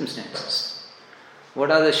circumstances? What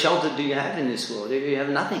other shelter do you have in this world? You have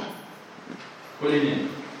nothing. What do you mean?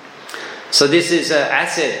 So this is an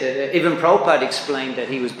asset. Even Prabhupada explained that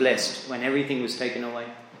he was blessed when everything was taken away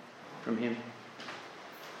from him.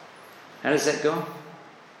 How does that go?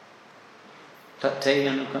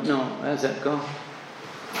 No, how does that go?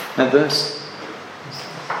 That verse?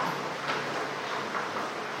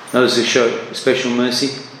 Those who show special mercy,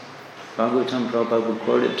 Bhāgavatam Prabhupada would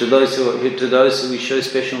quote it. To those who we show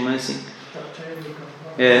special mercy.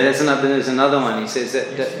 Yeah, there's another one. He says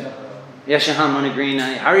that Yashaham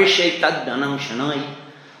Managrina Harishe Tad Danam Shanai.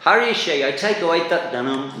 Harishe, I take away Tat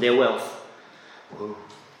Danam, their wealth. Whoa.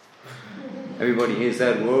 Everybody hears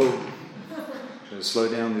that, whoa. Should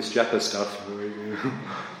slow down this japa stuff.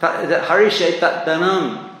 Harishe Tat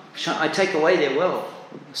Danam. I take away their wealth.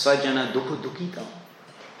 Sajana Dukku Dukkita.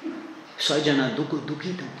 Sajana Dukku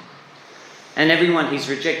Dukkita. And everyone, he's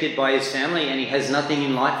rejected by his family and he has nothing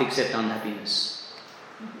in life except unhappiness.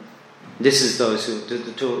 This is to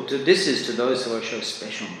those who show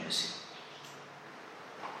special mercy.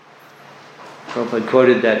 Prabhupada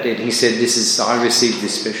quoted that he said, I received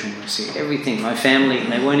this special mercy. Everything, my family,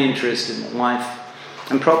 they weren't interested, my wife.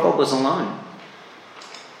 And Prabhupada was alone.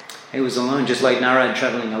 He was alone, just like Nārada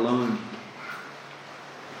travelling alone.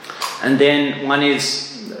 And then one is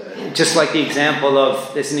just like the example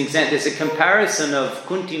of there's a comparison of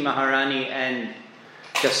Kunti Maharani and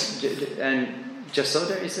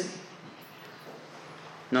Jasoda, is it?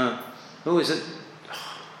 No. Who is it?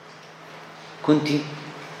 Kunti.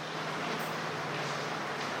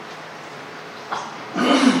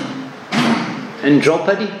 And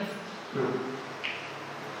Draupadi?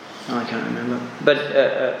 I can't remember. But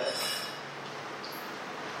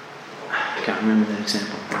I can't remember that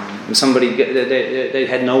example. Somebody, they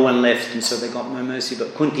had no one left, and so they got no mercy.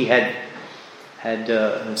 But Kunti had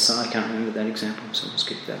her son. I can't remember that example, so we'll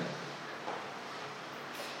skip that.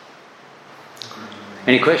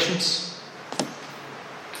 Any questions?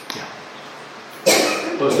 Yeah.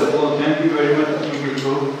 First of all, thank you very much,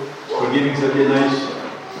 Atul, for giving such a nice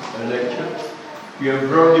lecture. You have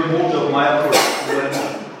brought the mood of Maya to learn,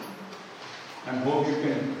 and hope you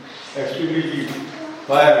can extinguish the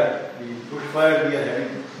fire, the bush fire we are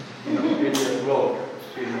having in the world,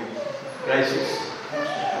 in crisis.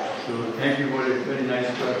 So thank you for a very nice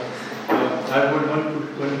talk. I have one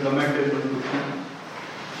comment and one question.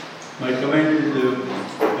 My comment is,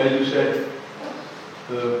 as you said,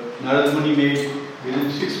 Nārada Muni made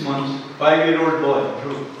within 6 months 5-year-old boy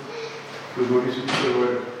to go to spiritual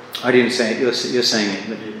world. I didn't say it. You're saying it.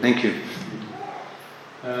 But thank you.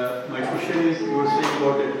 My question is, you were saying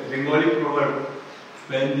about a Bengali proverb,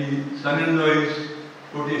 when the son-in-law is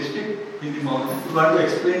put a stick in the mouth. You want to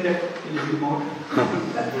explain that in the mouth?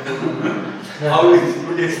 How is he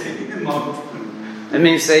put a stick in the mouth? It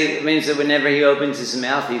means that whenever he opens his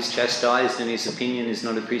mouth, he's chastised and his opinion is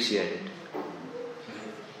not appreciated.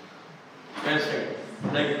 Parasite,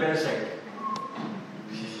 like parasite.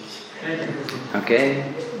 Okay.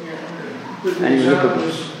 And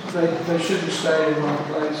they shouldn't stay in one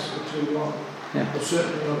place for too long. Yeah. Or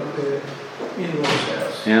certainly not at their in-laws'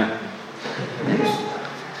 house. Yeah.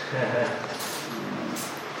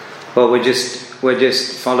 Well, we're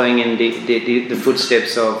just following in the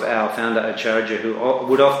footsteps of our founder Acharya, who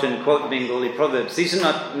would often quote Bengali proverbs. These are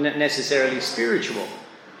not necessarily spiritual,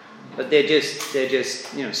 but they're just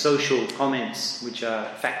social comments which are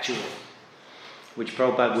factual, which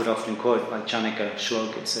Prabhupada would often quote, like Chanaka,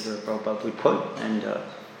 Shlok, etc. Prabhupada would quote, and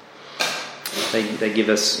they give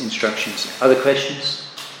us instructions. Other questions?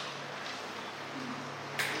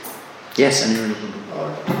 Yes, Aniruddha.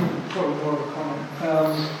 Probably more of a comment.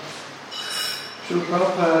 Srila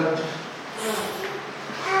Prabhupada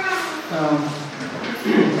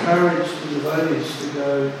encouraged the devotees to go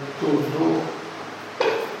door to door,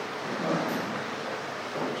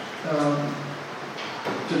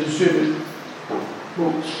 to distribute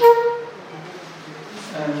books.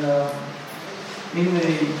 And in the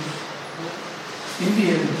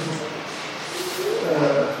Indian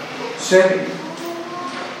setting,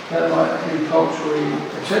 that might be culturally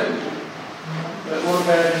acceptable. But what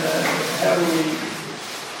about how do we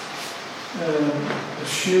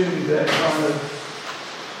assume that kind of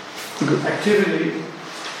activity,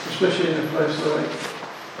 especially in a place like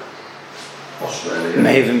Australia? It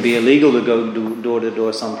may even be illegal to go door to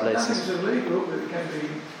door some I don't think places. it's illegal, but it can be,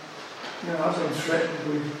 I've been threatened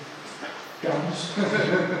with guns.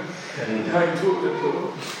 Going door to door.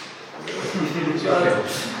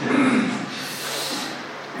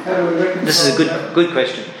 How do we reconcile This is a that? good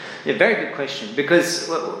question. A very good question, because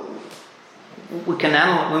we can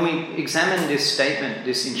analyze, when we examine this statement,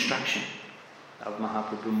 this instruction of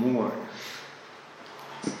Mahaprabhu more.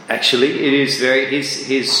 Actually, it is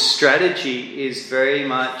his strategy is very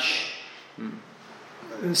much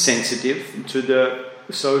sensitive to the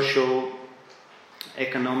social,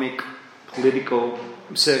 economic, political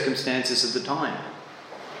circumstances of the time.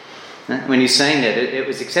 When he's saying that, it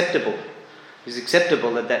was acceptable. It was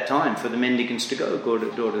acceptable at that time for the mendicants to go door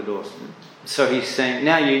to door. So he's saying,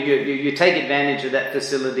 now you take advantage of that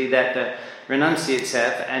facility that the renunciates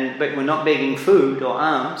have, but we're not begging food or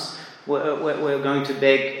alms. We're going to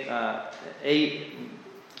beg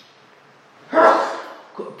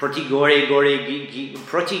proti gore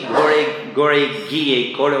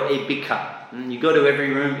giye koro e bika. You go to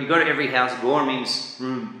every room, you go to every house. Gore means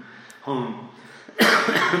room, home.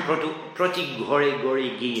 Proti gore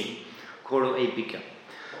giye.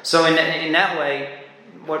 So in that way,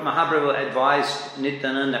 what Mahaprabhu advised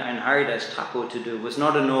Nityananda and Haridas Thakur to do was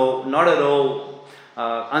not at all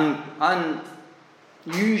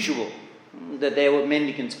unusual that there were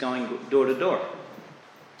mendicants going door to door.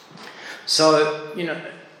 So,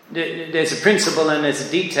 there's a principle and there's a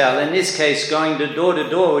detail. In this case, going to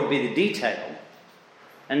door would be the detail.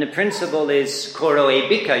 And the principle is Koro e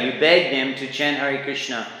Bika. You beg them to chant Hare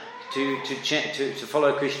Krishna, to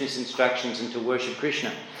follow Krishna's instructions and to worship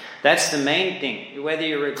Krishna. That's the main thing. Whether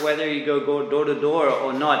you go door to door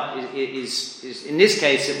or not is in this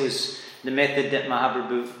case it was the method that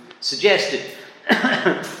Mahaprabhu suggested.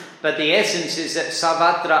 But the essence is that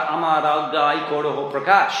Savatra Amaragdai Koroho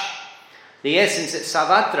Prakash. The essence is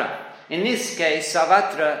Savatra. In this case,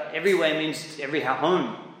 Savatra everywhere means every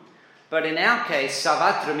home. But in our case,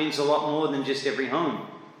 Savatra means a lot more than just every home.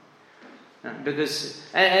 Because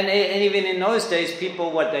and even in those days,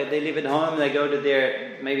 people they live at home. They go to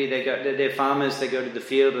they're farmers. They go to the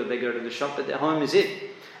field or they go to the shop. But their home is it.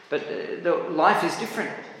 But the life is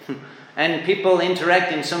different, and people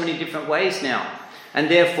interact in so many different ways now. And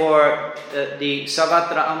therefore, the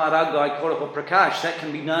Savatra Amaragai Koroho Prakash, that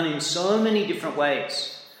can be done in so many different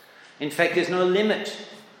ways. In fact, there's no limit.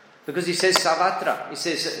 Because he says Savatra. He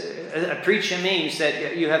says a preacher means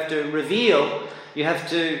that you have to reveal, you have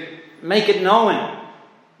to make it known.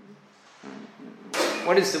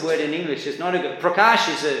 What is the word in English? It's not a good... Prakash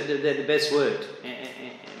is the best word.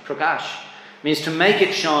 Prakash means to make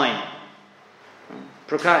it shine.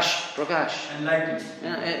 Prakash. Enlighten.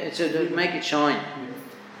 It's to make it shine.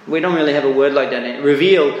 We don't really have a word like that.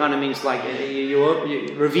 Reveal kind of means like you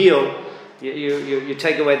reveal, you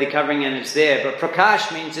take away the covering and it's there. But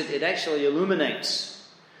prakash means it actually illuminates.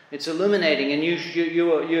 It's illuminating, and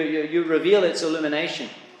you reveal its illumination.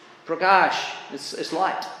 Prakash, it's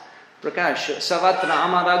light. Prakash. Savatra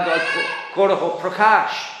amaraga koroho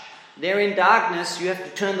prakash. They're in darkness. You have to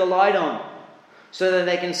turn the light on so that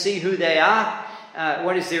they can see who they are.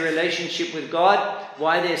 What is their relationship with God?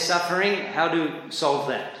 Why they're suffering? How to solve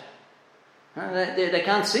that? They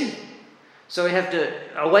can't see. So we have to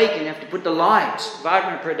awaken, you have to put the light.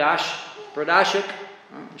 Vagna Pradashak,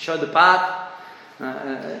 show the path.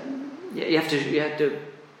 You have to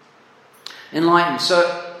enlighten.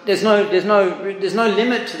 So there's no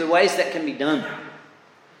limit to the ways that can be done.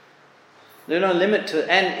 There's no limit to it.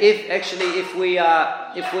 And if we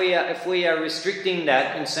are restricting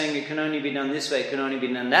that and saying it can only be done this way, it can only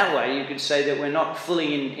be done that way, you could say that we're not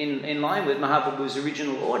fully in line with Mahaprabhu's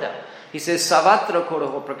original order. He says Savatra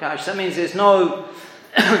Koroho Prakash. That means there's no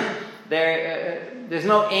there's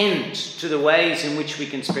no end to the ways in which we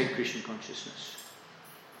can spread Krishna consciousness.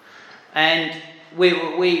 And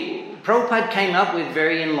Prabhupada came up with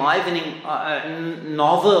very enlivening,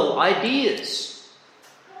 novel ideas.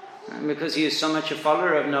 Because he is so much a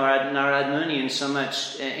follower of Nārada Muni and so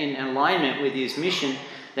much in alignment with his mission,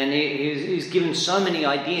 then he's given so many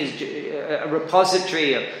ideas, a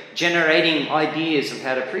repository of generating ideas of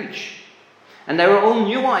how to preach. And they were all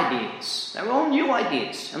new ideas.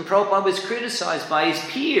 And Prabhupada was criticized by his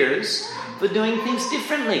peers for doing things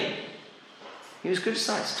differently. He was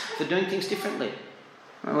criticized for doing things differently.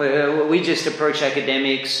 We just approach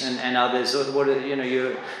academics and others.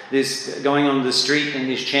 This going on the street and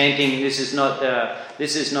this chanting. This is not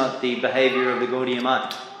the behavior of the Gaudiya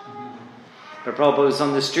Math. But Prabhupada was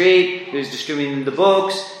on the street. He was distributing the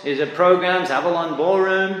books. There's programs, Avalon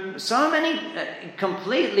Ballroom. So many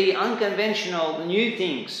completely unconventional new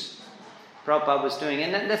things Prabhupada was doing,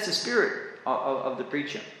 and that's the spirit of the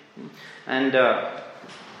preacher. And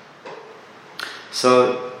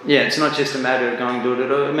so, it's not just a matter of going door to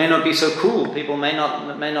door. It may not be so cool. People may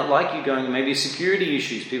not like you going. Maybe security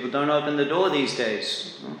issues. People don't open the door these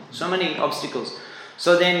days. So many obstacles.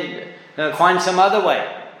 So then find some other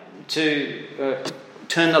way to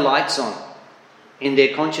turn the lights on in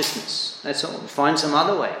their consciousness. That's all. Find some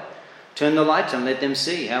other way. Turn the lights on. Let them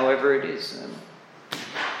see, however it is.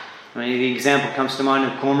 The example comes to mind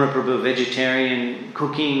of Korma Prabhu, vegetarian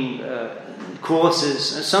cooking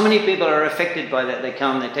courses. So many people are affected by that. They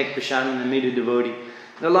come, they take prasadam, they meet a devotee.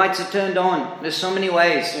 The lights are turned on. There's so many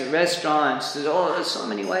ways. Restaurants, there's so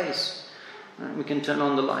many ways. We can turn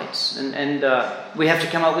on the lights. And we have to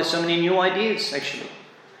come up with so many new ideas, actually.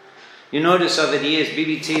 You notice over the years,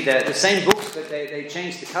 BBT, the same books, but they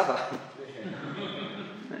changed the cover.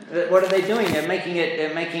 What are they doing? They're making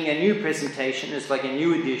a new presentation. It's like a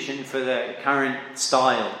new edition for the current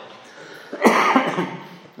style.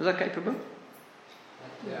 Is that okay, Prabhu?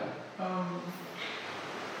 Yeah.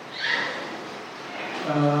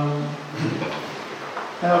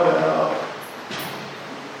 How about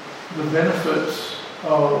the benefits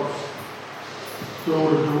of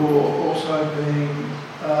door-to-door also being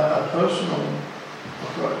a personal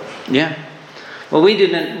approach? Yeah. Well, we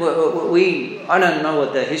didn't. I don't know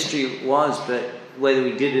what the history was, but whether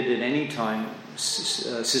we did it at any time,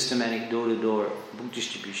 systematic door-to-door book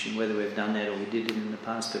distribution, whether we've done that or we did it in the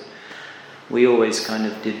past, but we always kind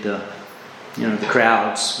of did the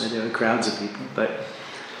crowds, where there were crowds of people. But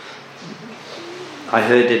I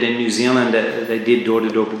heard that in New Zealand that they did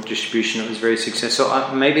door-to-door book distribution. It was very successful.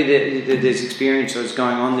 So maybe there's experience that's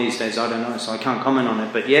going on these days. I don't know, so I can't comment on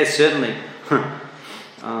it. But yes, certainly,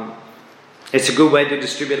 it's a good way to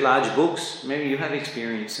distribute large books. Maybe you have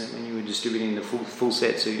experience when you were distributing the full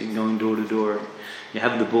set, so you're going door-to-door. You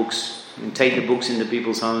have the books, and take the books into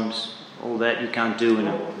people's homes. All that you can't do in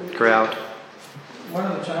a crowd. One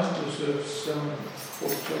of the challenges of selling full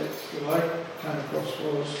sets that I came across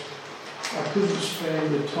was I couldn't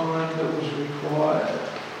spend the time that was required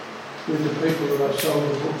with the people that I sold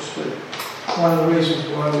the books to. One of the reasons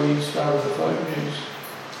why we started the folk news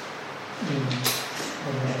in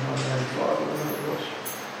 1985 or whatever it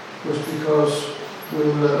was because we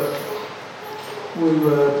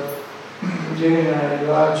were getting a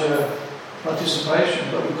larger participation,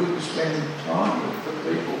 but we couldn't spend time with the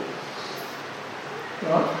people.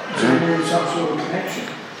 Right? So we needed some sort of connection.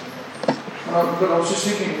 But I was just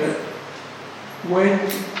thinking that when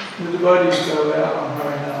the devotees go out on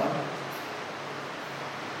Harinam,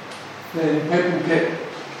 then people get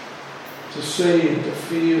to see and to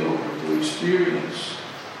feel and to experience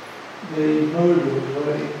the mood of the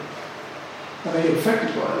devotee. And they get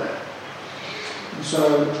affected by that. And so,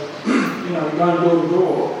 going door to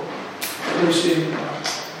door, at least in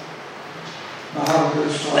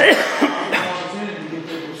Mahaprabhu's time, it's an opportunity to give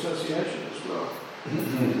people association as well.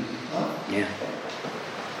 Right? Yeah.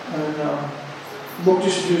 And book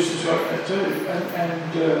distributions like that too.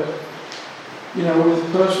 And with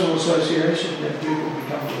personal association, then people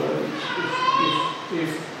become devotees.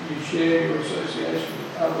 If you share your association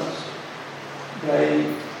with others, they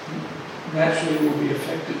naturally will be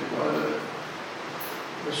affected by the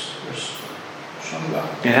Sangha.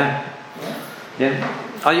 Yeah. Yeah.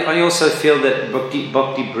 I also feel that Bhakti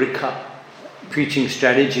Brikha preaching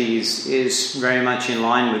strategy is very much in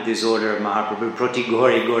line with this order of Mahaprabhu. Prati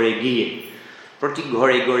Gore Giye. Prati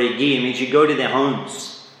Gore Giye means you go to their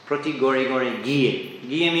homes. Prati Gore Giye.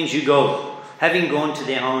 Giye means you go. Having gone to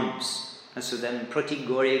their homes. And so then Prati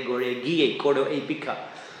Gore Giye Koro Epika.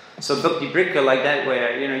 So Bhakti Brikha like that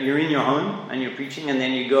where you're in your home and you're preaching and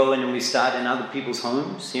then you go and we start in other people's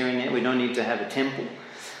homes here and there. We don't need to have a temple.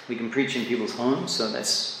 We can preach in people's homes. So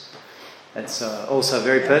that's also a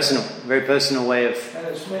very personal way of... And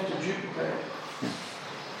it's meant to duplicate.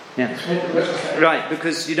 Yeah. It's meant to replicate. Right,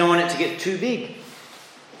 because you don't want it to get too big.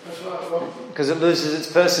 That's right. Because it loses its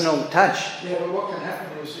personal touch. Yeah, but what can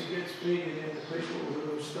happen is it gets big and then the people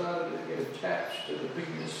who have started it get attached to the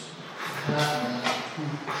bigness.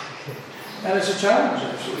 And it's a challenge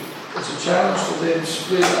actually. It's a challenge to then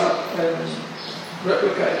split up and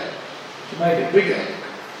replicate, to make it bigger.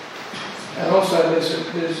 And also there's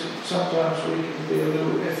sometimes we can be a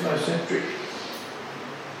little ethnocentric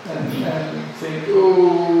and think,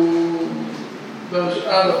 those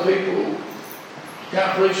other people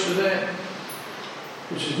can't preach to them,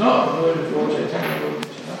 which is not the mood of Lord Chaitanya, or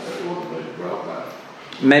the mood of Prabhupada.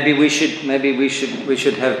 Maybe we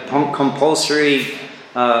should have compulsory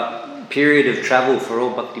period of travel for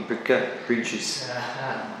all Bhakti Brikha preachers,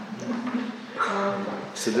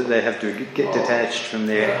 so that they have to get detached from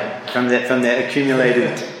their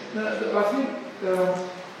accumulated. I think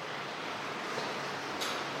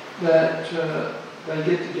that they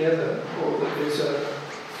get together, or that there's a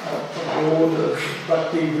board of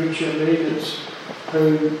Bhakti Vriksha leaders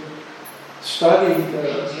who study the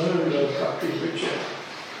mood of Bhakti Vriksha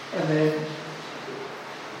and then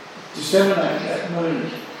disseminate that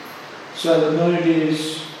mood. So the mood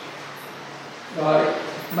is like,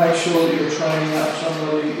 make sure that you're training up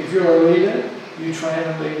somebody. If you're a leader, you train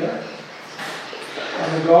a leader.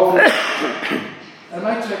 And the goal is, it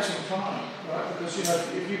may take some time, right? Because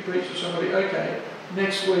if you preach to somebody, okay,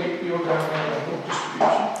 next week you're going out on book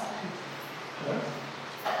distribution. Right?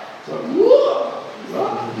 So, whoa,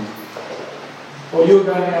 right? Or you're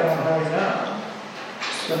going out on Harinam.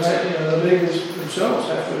 So the leaders themselves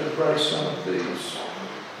have to embrace some of these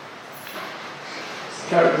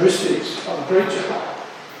characteristics of a preacher.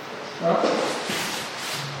 Right?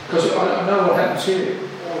 Because I know what happens here,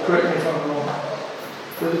 correct me if I'm wrong,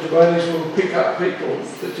 that the devotees will pick up people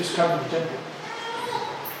that just come to the temple.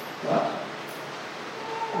 Right?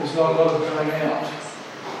 There's not a lot of going out.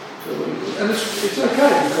 And it's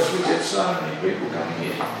okay because we get so many people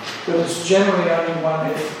coming in, but it's generally only one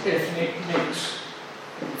ethnic mix.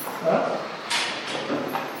 Right?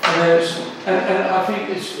 And I think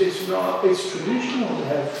it's traditional to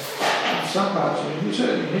have, in some parts,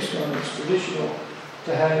 certainly in this one, it's traditional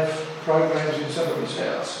to have programs in somebody's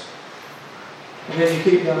house. And then you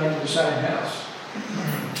keep going to the same house.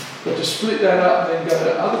 But to split that up and then go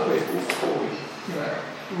to other people, or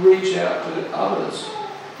reach out to others,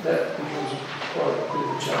 that becomes quite a bit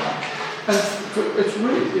of a challenge. And it's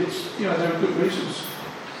really, there are good reasons.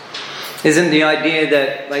 Isn't the idea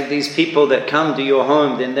that, like, these people that come to your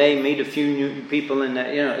home, then they meet a few new people, and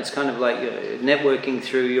it's kind of like networking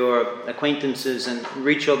through your acquaintances and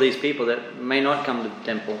reach all these people that may not come to the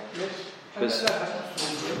temple. Yes, that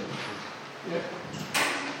happens. Yeah.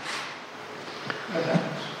 That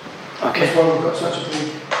happens. Okay. That's why we've got such a big.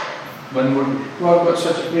 One more. Why we've got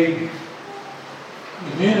such a big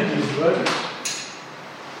Immunity is devotees.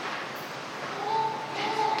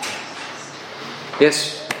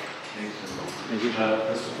 Yes?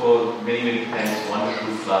 First of all, many, many thanks.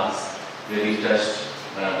 Wonderful class. Really touched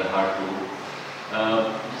the heart too.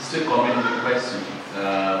 Just a comment and a question.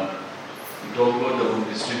 You talked about the book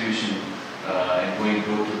distribution and going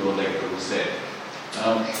door to door, like Prabhu said.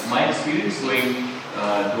 My experience going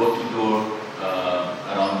door to door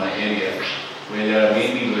around my area, where there are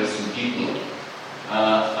mainly Western people,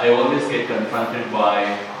 I always get confronted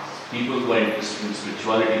by people who are interested in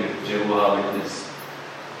spirituality, with Jehovah's Witness.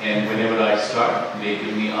 And whenever I start, they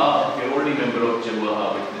give me, you're already a member of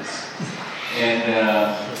Jehovah's Witness. And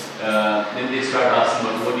then they start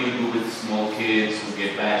asking, what do you do with small kids who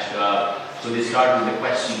get bashed up? So they start with a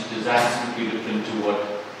question which is absolutely different to what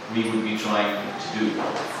we would be trying to do.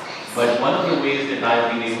 But one of the ways that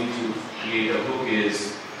I've been able to create a book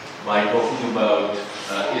is by talking about,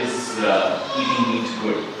 is eating meat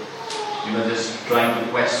good? Just trying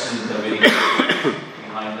to question the very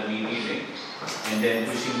behind the meat eating, and then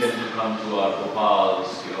pushing them to come to our Gopals,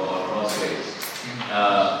 our crossways,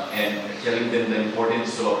 and telling them the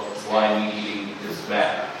importance of why meat eating is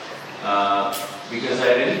bad. Because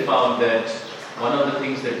I really found that one of the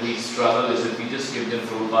things that we struggle is if we just give them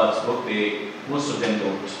Prabhupada's book, most of them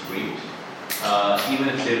don't read. Even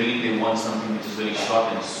if they read, they want something which is very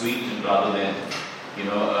short and sweet, and rather than,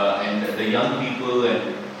 and the young people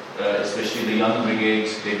and especially the young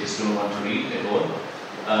brigades, they just don't want to read at all.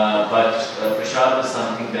 But prasad is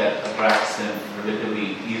something that attracts them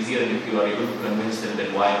relatively easier, and if you are able to convince them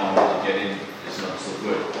that why non-vegetarian is not so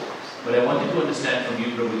good. But I wanted to understand from you,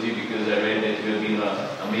 Prabhuji, because I read that you have been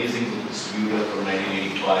an amazing book distributor from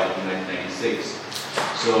 1985 to 1996.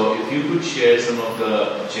 So if you could share some of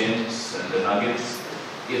the gems and the nuggets,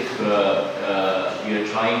 if we are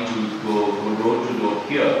trying to go door to door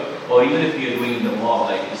here, or even if we are doing in the mall,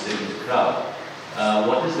 like you said, in the crowd,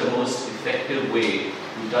 what is the most effective way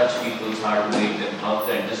to touch people's heart, to make them help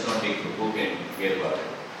and just not take the book and forget about it?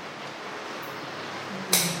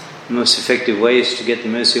 The most effective way is to get the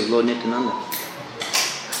mercy of Lord Nityananda.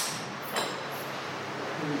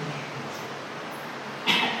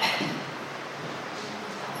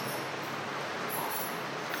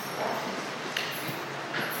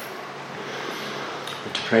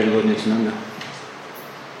 To pray to Lord Nityananda.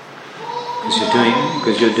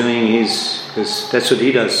 Because that's what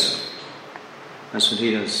he does. That's what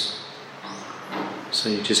he does. So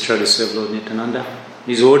you just try to serve Lord Nityananda.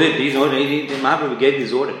 He's ordered, Mahaprabhu gave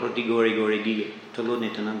this order, Prati Gori Gori Gige, to Lord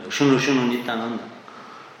Nityananda. Shunu Shunu Nityananda.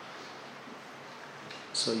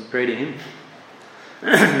 So you pray to him.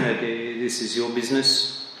 That this is your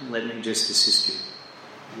business, let me just assist you.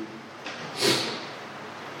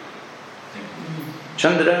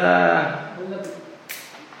 Chandra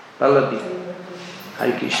Pallavi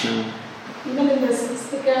Hare Krishna. Even in the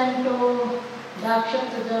 6th canto, Daksha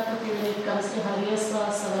Prajapati, when it comes to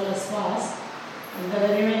Hariyasvas, Savalasvas, and the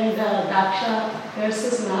remaining Daksha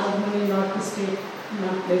curses Nārada Muni not to stay,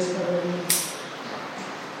 not place for the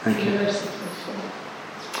Thank you.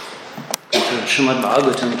 Śrīmad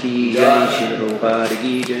Bhāgavatam ki jai, Śrīla Prabhupada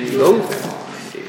ki jai. Go.